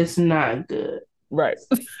Yeah, it's not good. right.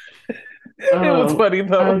 It was funny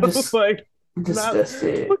though. I'm It was just like, not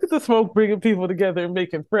disgusted. look at the smoke bringing people together and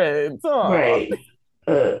making friends. Oh, Right.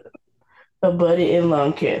 Uh, a buddy in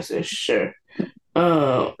lung cancer, sure.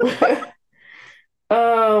 Um,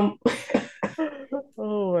 um,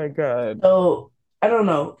 oh my God. so I don't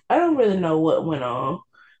know. I don't really know what went on.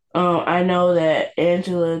 I know that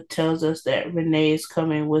Angela tells us that Renee is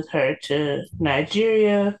coming with her to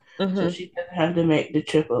Nigeria, so Hmm. she doesn't have to make the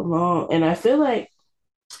trip alone. And I feel like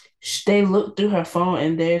they looked through her phone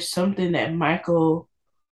and there's something that Michael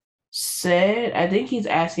said. I think he's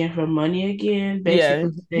asking for money again, Yeah,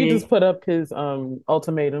 basically he just saying, put up his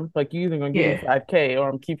ultimatum, like you either gonna give me yeah, 5K or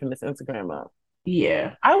I'm keeping this Instagram up.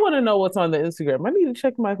 yeah. I want to know what's on the Instagram. I need to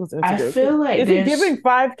check Michael's I Instagram. feel like Is he there's giving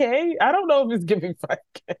 5K? I don't know if he's giving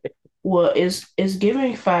 5K. well, it's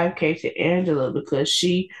giving 5K to Angela because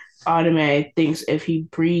she automatically thinks if he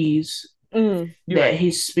breathes You're that right.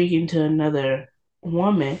 he's speaking to another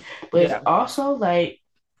woman. But it's Yeah. also like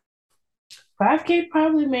 5K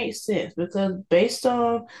probably makes sense because based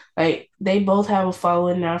on like they both have a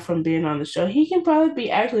following now from being on the show, he can probably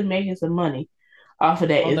be actually making some money off of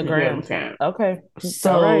that On the Instagram gram. account. Okay. All right.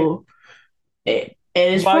 So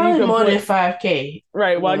And it's While you probably more than complain, 5K.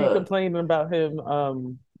 right? While you complaining about him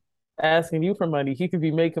asking you for money, he could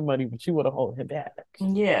be making money, but you want to hold him back.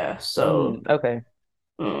 Yeah, so Okay.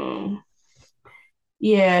 um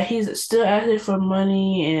yeah, he's still asking for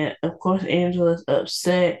money, and of course Angela's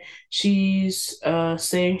upset. She's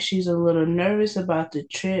saying she's a little nervous about the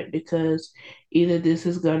trip because either this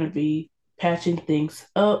is gonna be patching things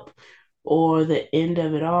up or the end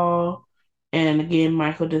of it all. And again,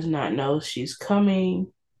 Michael does not know she's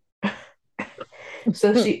coming.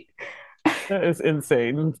 So she That is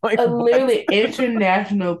insane. Like a what? literally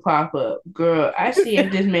international pop up. Girl, I see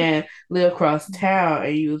if this man live across town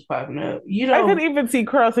and you was popping up. You I could don't even see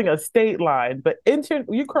crossing a state line, but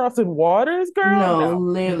you crossing waters, girl? know, No.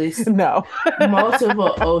 literally No.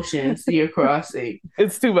 multiple oceans you're crossing.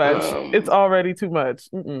 It's too much. It's Um, already too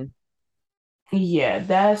much. Mm-mm. yeah,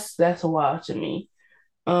 that's wild to me.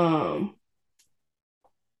 Um,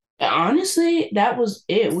 honestly, that was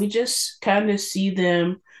it. We just kind of see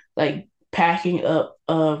them like packing up.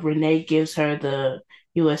 Renee gives her the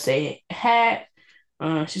USA hat.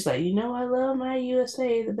 She's like, I love my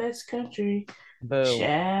USA, the best country. Boo.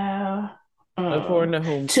 Ciao. According to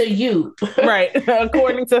whom? To you. Right.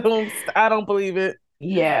 According to whom? I don't believe it.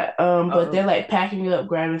 Yeah, but they're Um, like packing up,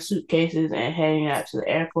 grabbing suitcases, and heading out to the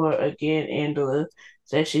airport again. Angela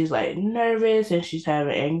says she's like nervous and she's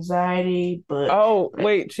having anxiety, but oh,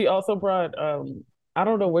 wait, she also brought I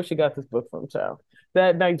don't know where she got this book from, child.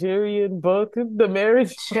 That Nigerian book, The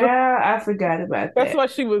Marriage Book. child, I forgot about That's that. why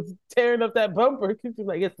she was tearing up that bumper because she's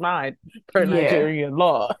like, it's mine per Yeah, Nigerian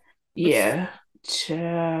law. yeah,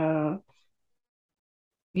 child.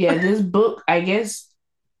 Yeah, this book, I guess,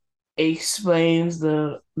 explains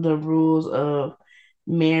the rules of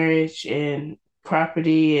marriage and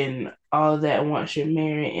property and all of that once you're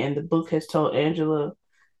married. And the book has told Angela,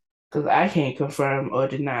 because I can't confirm or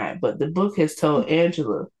deny, but the book has told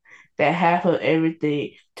Angela that half of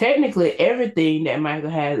everything, technically everything that Michael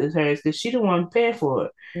has is hers because she the one paying for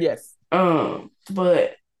it. Yes.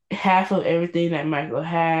 But half of everything that Michael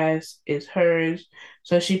has is hers.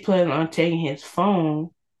 So she planned on taking his phone.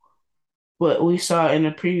 What we saw in the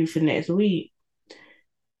preview for next week,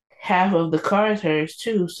 half of the car is hers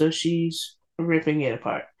too. So she's ripping it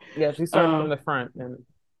apart. Yeah, she's starting from Um, the front and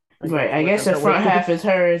I right. guess I guess working the her way front through. half is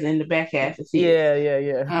hers and the back half is his. Yeah, yeah,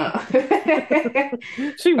 yeah. Uh,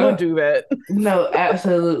 She would uh, do that. no,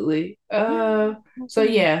 absolutely. So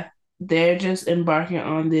yeah, they're just embarking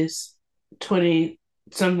on this 20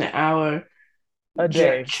 something hour A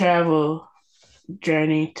day. travel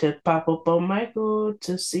journey to pop up on Michael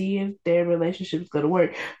to see if their relationship is gonna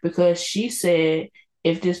work. Because she said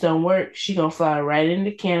if this don't work, she gonna fly right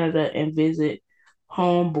into Canada and visit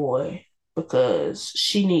homeboy because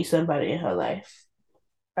she needs somebody in her life.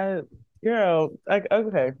 I, girl,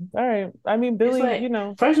 okay. All right. I mean, It's Billy,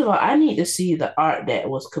 like, first of all, I need to see the art that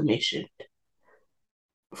was commissioned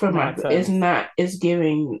for Michael. It's nonsense. not, it's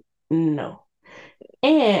giving no.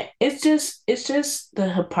 And it's just the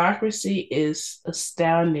hypocrisy is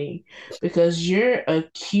astounding because you're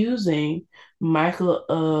accusing Michael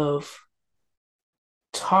of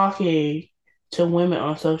talking to women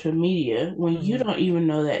on social media when you Hmm. don't even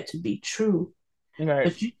know that to be true. Right.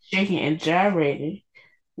 But you shaking and gyrating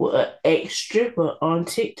with an ex stripper on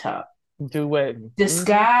TikTok, Do it. Hmm.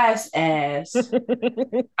 disguised as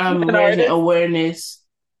I'm An raising artist. awareness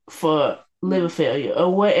for liver failure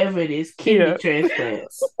or whatever it is, kidney Yeah.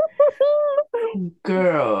 transplants.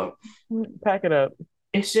 Girl, Pack it up.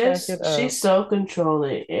 it's Pack it just up. she's so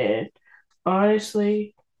controlling, and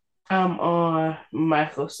honestly, I'm on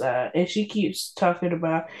Michael's side. And she keeps talking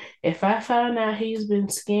about if I found out he's been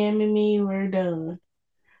scamming me, we're done.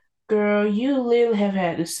 Girl, you literally have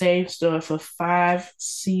had the same story for 5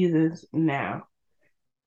 seasons now.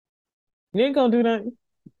 You ain't gonna do nothing. You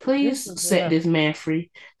ain't Please gonna do set this nothing. man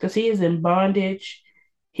free because he is in bondage.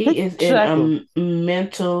 He is in Shackled. a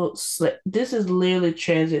mental. This is literally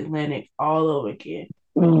transatlantic all over again.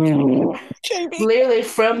 JB. Literally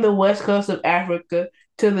from the west coast of Africa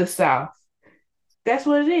to the south. That's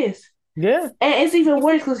what it is. Yeah. And it's even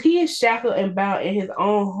worse because he is shackled and bound in his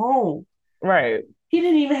own home. Right. He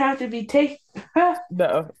didn't even have to be taken.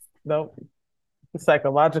 No. No.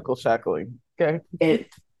 Psychological shackling. Okay. it,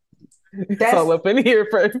 It's all that's up in here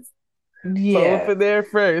first. It's all up yeah. in there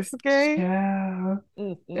first. Okay. Child.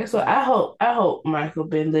 That's what Mm-mm-mm. I hope Michael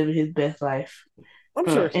been living his best life I'm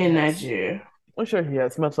sure he in has. Nigeria. I'm sure he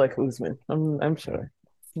has, much like Usman. I'm sure.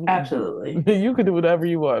 Absolutely. You can do whatever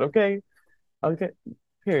you want, okay? Okay.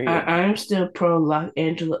 Period. I'm still pro lock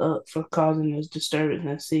Angela up for causing this disturbance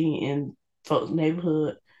and scene in folks'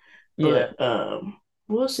 neighborhood, Yeah. but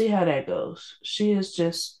we'll see how that goes. She is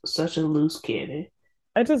just such a loose cannon.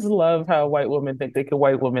 I just love how white women think they can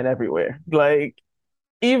white women everywhere. Like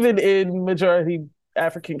even in majority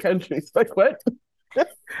African countries. Like what?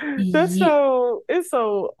 That's Yeah, so it's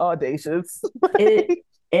so audacious. it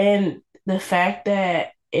and the fact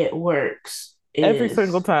that it works Every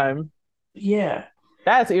single is time. yeah.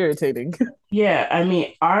 That's irritating. Yeah, I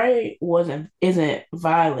mean, Ari wasn't isn't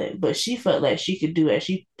violent, but she felt like she could do as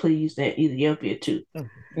she pleased in Ethiopia too.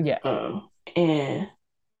 Yeah. And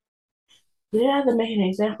we have to make an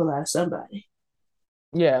example out of somebody.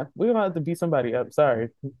 Yeah. We don't have to beat somebody up. Sorry.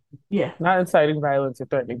 Yeah, Not inciting violence or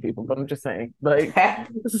threatening people, but I'm just saying, like,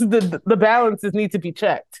 this is the balances need to be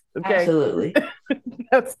checked. Okay. absolutely.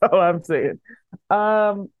 That's all I'm saying.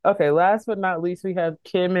 Okay, last but not least, we have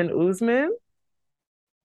Kim and Usman.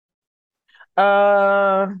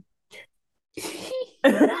 Uh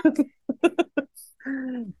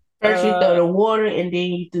First you throw uh the water and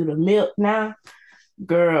then you threw the milk. Now,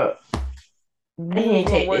 girl, I you just can't gonna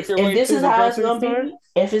take work this. your If way this to is the how it's grocery gonna store? be,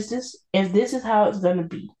 if this is how it's gonna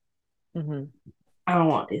be, Hmm. I don't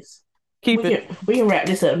want this. Keep it. We can wrap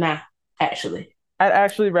this up now. Actually, I'd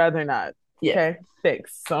actually rather not. yeah, Okay.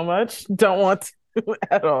 Thanks so much. Don't want to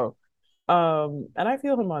at all. And I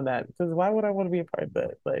feel him on that because why would I want to be a part of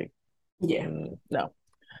that? Like, yeah, no.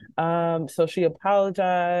 So she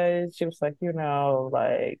apologized. She was like,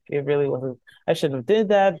 like it really wasn't, I shouldn't have did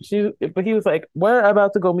that. But he was like, we're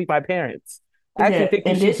about to go meet my parents. I actually yeah. think you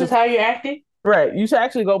And should this is just, how you're acting. right, you should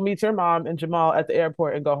actually go meet your mom and Jamal at the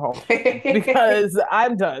airport and go home because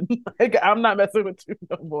I'm done. Like, I'm not messing with you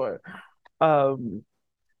no more. Um,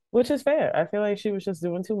 which is fair. I feel like she was just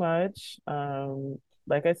doing too much.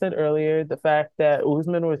 Like I said earlier, the fact that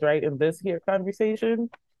Usman was right in this here conversation,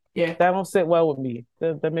 Yeah. that don't sit well with me.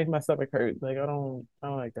 That makes my stomach hurt. Like I don't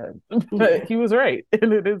like that. But Yeah. he was right,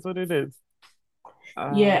 and it is what it is.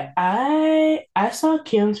 Yeah, Um, I saw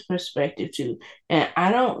Kim's perspective too, and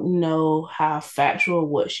I don't know how factual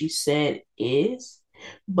what she said is,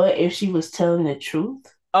 but if she was telling the truth,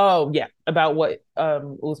 oh yeah, about what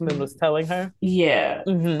Usman was telling her. yeah,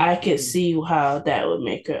 I could Hmm. see how that would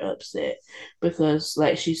make her upset because,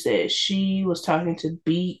 like she said, she was talking to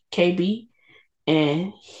KB,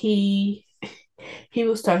 and he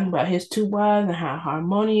was talking about his two wives and how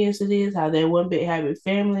harmonious it is, how they're one big happy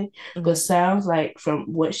family. But Hmm. sounds like from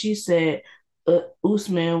what she said,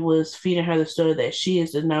 Usman was feeding her the story that she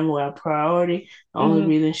is the number one priority. The only Hmm.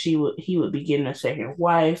 reason he would be getting a second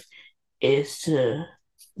wife is to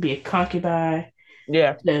be a concubine,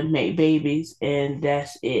 Yeah. to make babies, and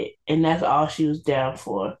that's it. And that's all she was down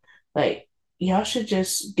for. Like, y'all should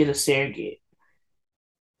just get a surrogate.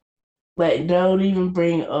 Like, don't even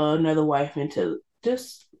bring another wife into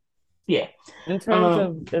just yeah. In terms Um,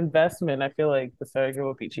 of investment, I feel like the surrogate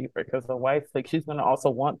would be cheaper because the wife, like, she's gonna also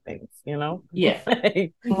want things, you know? yeah,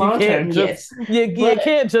 Like, you long can't term, just yes, you but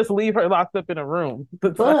can't just leave her locked up in a room.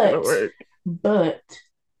 That's not gonna but work. but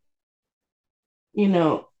you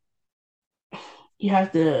know you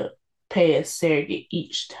have to pay a surrogate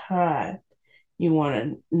each time you want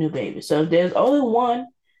a new baby. So if there's only one,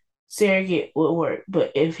 surrogate would work.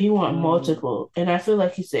 But if he want Mm. multiple, and I feel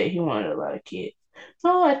like he said he wanted a lot of kids.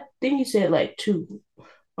 No, I think he said like two.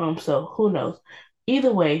 So who knows?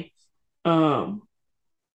 Either way, um,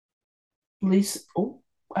 Lisa. Oh,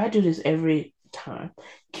 I do this every time.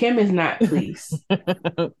 Kim is not pleased.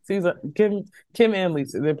 Caesar, Kim and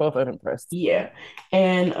Lisa, they're both unimpressed. Yeah.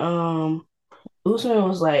 And Usman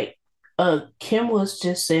was like, Kim was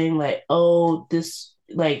just saying like, oh, this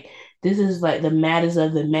is like the maddest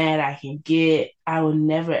of the mad I can get. I will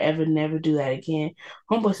never, ever, never do that again.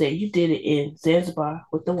 Homeboy said, you did it in Zanzibar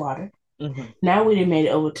with the water. Hmm. Now we done made it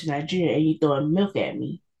over to Nigeria and you throwing milk at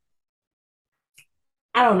me.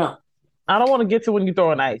 I don't know. I don't want to get to when you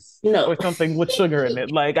throw an ice No. or something with sugar in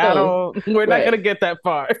it. Like I No. don't. We're not Right. gonna get that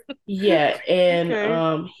far. Yeah, and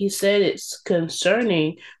Okay. he said it's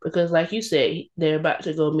concerning because, like you said, they're about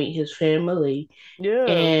to go meet his family, Yeah.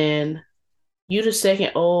 and you the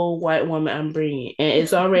second old white woman I'm bringing, and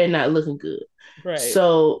it's already not looking good. Right.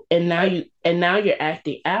 So, I and now you're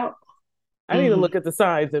acting out. I need to Mm-hmm. look at the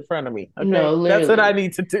signs in front of me. No, Okay, that's what I literally,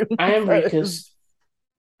 need to do. I am Because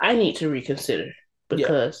I need to reconsider yeah,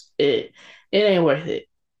 because it ain't worth it.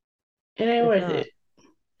 It ain't it's worth not. it.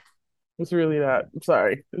 It's really not. I'm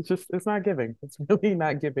sorry. It's not giving. It's really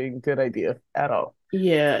not giving good idea at all.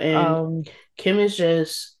 Yeah, and Um, Kim is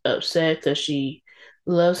just upset because she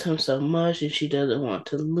loves him so much and she doesn't want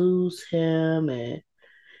to lose him. And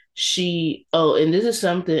and this is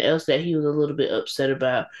something else that he was a little bit upset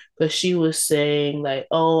about. But she was saying, like,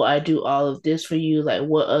 oh, I do all of this for you. Like,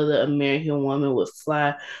 what other American woman would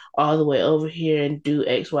fly all the way over here and do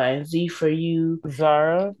X, Y, and Z for you?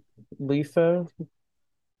 Zara, Lisa.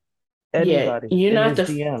 Yeah, anybody you're in not his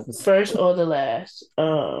the DMs. first or the last.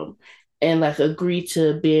 And like agree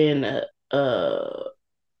to being a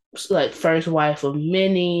like first wife of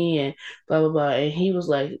many and blah blah blah. And he was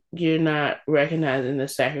like, "You're not recognizing the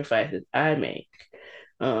sacrifices I make."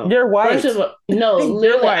 You're First white. of all, no, You're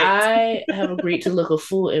literally, white. I have agreed to look a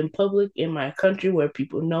fool in public in my country where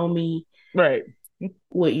people know me Right.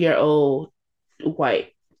 with your old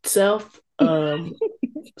white self.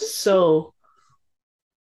 So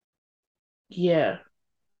yeah,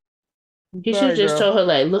 he should Sorry, just girl. told her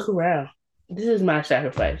like, look around. This is my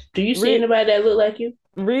sacrifice. Do you see Read anybody that look like you?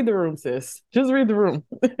 read the room, sis. Just read the room.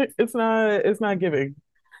 It's not giving.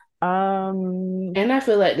 Um, And I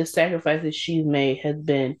feel like the sacrifices she's made has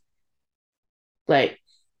been like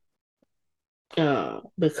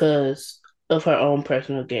because of her own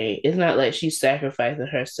personal gain. It's not like she's sacrificing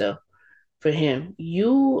herself for him.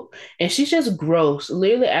 And she's just gross.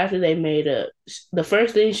 Literally after they made up, the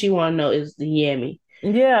first thing she wanna know is the yummy.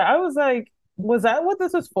 yeah, I was like, was that what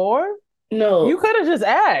this was for? You No, could have just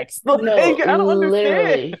asked. no, Like, I don't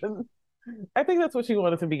understand. literally. I think that's what she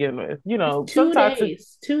wanted to begin with. Some Two toxic,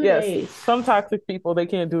 days. Two yes, days. some toxic people they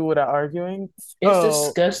can't do without arguing. It's So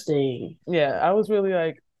disgusting. yeah, I was really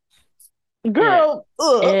like, Yeah. girl,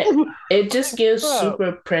 ugh. It just gives Ugh.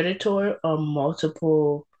 super predator on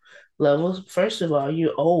multiple levels. First of all,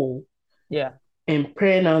 you're old Yeah. and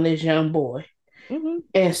preying on this young boy. Hmm.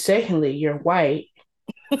 And secondly, you're white,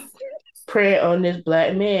 preying on this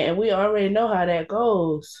black man. And we already know how that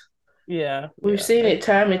goes. Yeah, We've yeah. seen it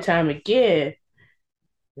time and time again.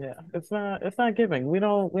 Yeah, it's not giving. We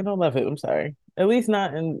don't love it. I'm sorry. At least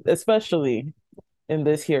not in especially in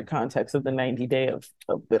this here context of the 90 day of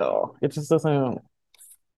it all. It just doesn't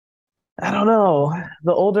I don't know.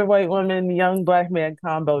 The older white woman, young black man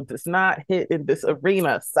combo does not hit in this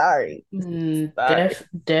arena. Sorry. Sorry.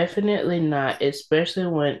 Definitely not, especially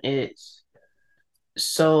when it's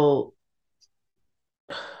so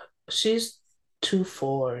she's too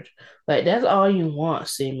forward. Like that's all you want,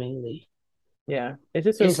 seemingly. Yeah. It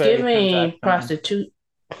just feels It's very giving transactional. prostitute.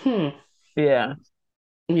 Hmm. Yeah.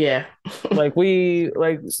 Yeah. Like we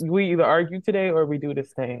either argue today or we do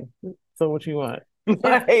this thing. So what you want? Yeah.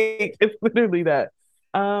 Like it's literally that.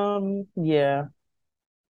 Yeah.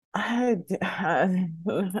 I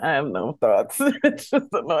have no thoughts. It's just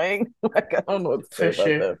annoying. Like I don't know what to say For about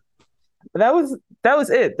sure. that. But that was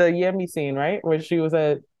it. The Yemi scene, right? Where she was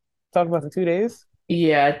at talking about the 2 days.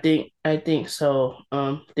 Yeah, I think so.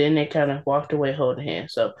 Then they kind of walked away holding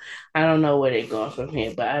hands. So I don't know where they're going from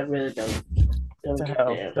here, but I really don't To get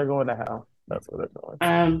hell. them. They're going to hell. That's where they're going.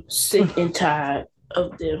 I'm sick and tired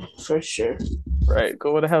of them for sure. Right.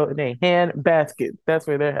 Going to hell in a hand basket. That's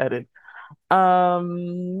where they're headed.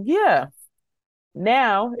 Yeah.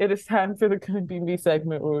 Now it is time for the Could Be Me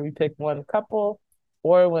segment where we pick one couple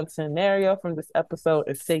or one scenario from this episode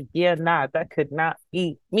and say, yeah, nah, that could not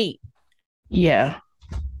be me. Yeah.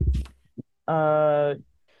 Uh,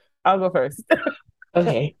 I'll go first.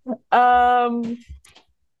 Okay. Um,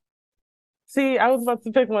 See, I was about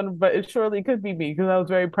to pick one, but it surely could be me because I was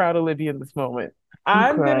very proud of Libby in this moment.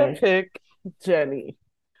 I'm I'm gonna crying. pick Jenny.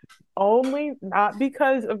 Only not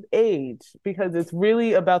because of age, because it's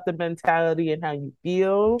really about the mentality and how you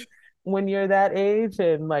feel when you're that age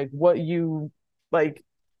and like what you like.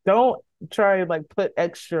 Don't try and like put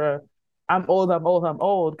extra, I'm old, I'm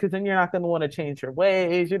old, because then you're not going to want to change your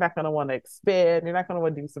ways. You're not going to want to expand. You're not going to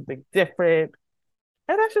want to do something different.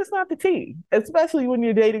 And that's just not the tea, especially when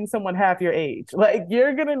you're dating someone half your age. Like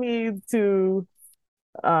you're going to need to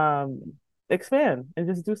um expand and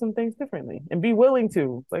just do some things differently and be willing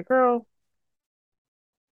to. Like, girl,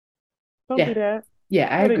 don't Yeah. do that. Yeah,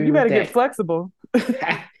 I You better, agree you with better get that. flexible.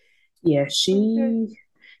 Yeah, Okay.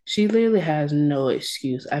 she literally has no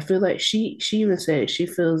excuse. I feel like she even said she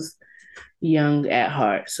feels young at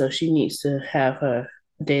heart, so she needs to have her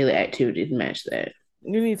daily activities match that.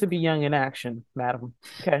 You need to be young in action, madam.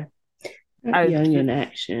 Okay. I Young just, in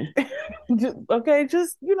action. okay,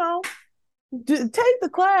 just take the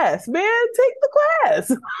class, man. Take the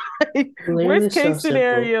class. Like, Literally worst so case simple.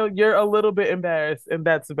 scenario, you're a little bit embarrassed, and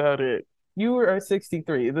that's about it. You are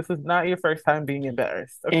 63. This is not your first time being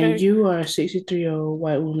embarrassed. And Okay. you are a 63-year-old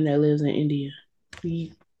white woman that lives in India.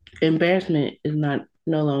 You, embarrassment is not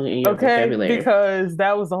no longer in your Okay, vocabulary. because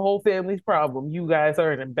that was the whole family's problem. You guys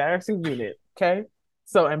are an embarrassing unit. Okay,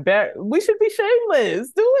 so we should be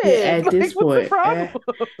shameless. Do Yeah, it. at Like, this what's the point,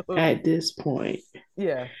 problem? at this point,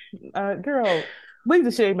 Yeah, girl, leave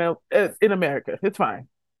the shame out in America. It's fine.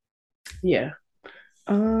 yeah.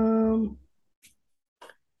 Um,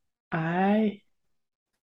 I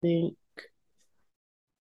think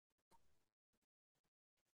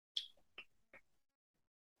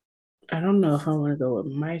I don't know if I want to go with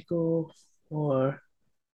Michael or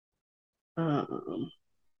um,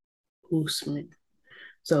 Usman.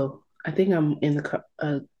 So I think I'm in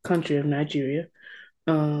the country of Nigeria,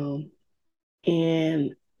 um,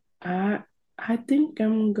 and I I think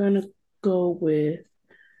go with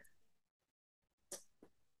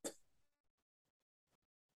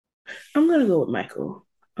I'm gonna go with Michael,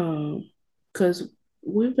 because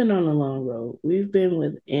we've been on a long road. We've been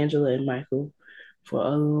with Angela and Michael for a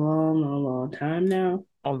long, long, long time now.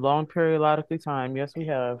 A long periodically time. Yes, we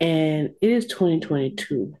have. And it is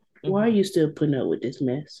 2022. Why are Hmm. you still putting up with this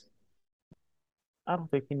mess? I don't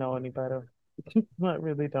think you know any better. I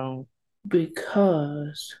really don't.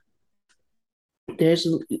 Because there's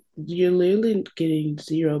you're literally getting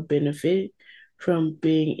zero benefit from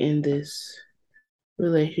being in this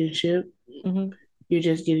relationship. Hmm. You're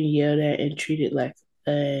just getting yelled at and treated like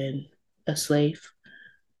a slave,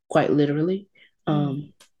 quite literally. Hmm.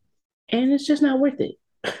 Um, and it's just not worth it.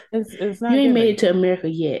 It's You not ain't made giving. it to America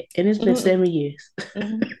yet, and it's been Hmm. 7 years.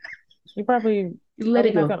 Hmm. You probably Let probably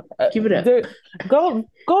it not go. gonna Give it up.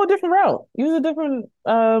 go a different route. Use a different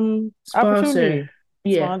Sponsor, opportunity.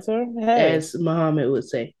 yeah, Sponsor. Hey. as Muhammad would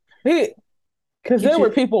say. Because Get there your were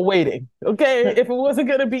people waiting. Okay. If it wasn't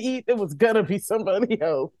gonna be Eat, it was gonna be somebody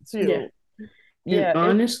else. yeah. Too. And Yeah, it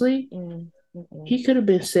honestly, mm. he could have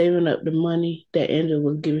been saving up the money that Angela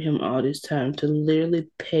was giving him all this time to literally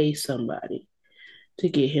pay somebody to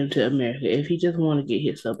get him to America if he just want to get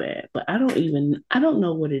here so bad. But I don't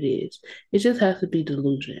know what it is. It just has to be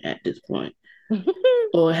delusion at this point.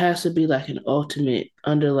 Or it has to be like an ultimate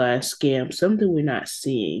underlying scam, something we're not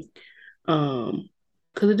seeing.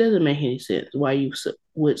 Because it doesn't make any sense why you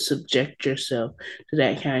would subject yourself to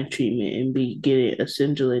that kind of treatment and be getting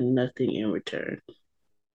essentially nothing in return.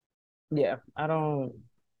 Yeah, I don't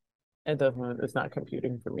it doesn't it's not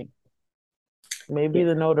computing for me. Maybe Yeah,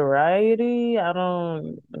 the notoriety. I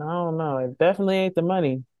don't know. It definitely ain't the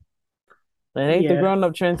money. It ain't the yeah. grown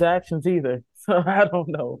up transactions either. So I don't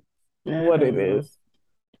know I what it don't know. is.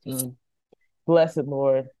 Mm. Blessed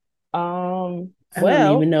Lord. Um, I don't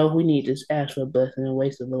even well, know if we need to ask for a blessing and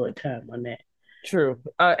waste a little time on that. true.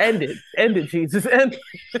 End it, Jesus. End.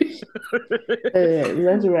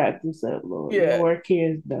 Let's wrap this up, Lord. Your Yeah, work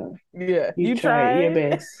here is done. yeah. You You tried your tried.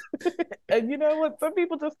 best, And you know what? Some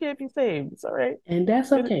people just can't be saved. It's all right. and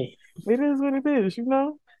that's It, okay. it is what it is, you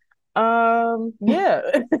know? Yeah.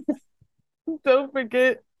 Don't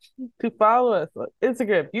forget to follow us on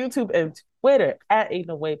Instagram, YouTube, and Twitter at Ain't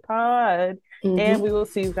No Way Pod. And Mm-hmm. we will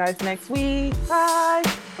see you guys next week. Bye.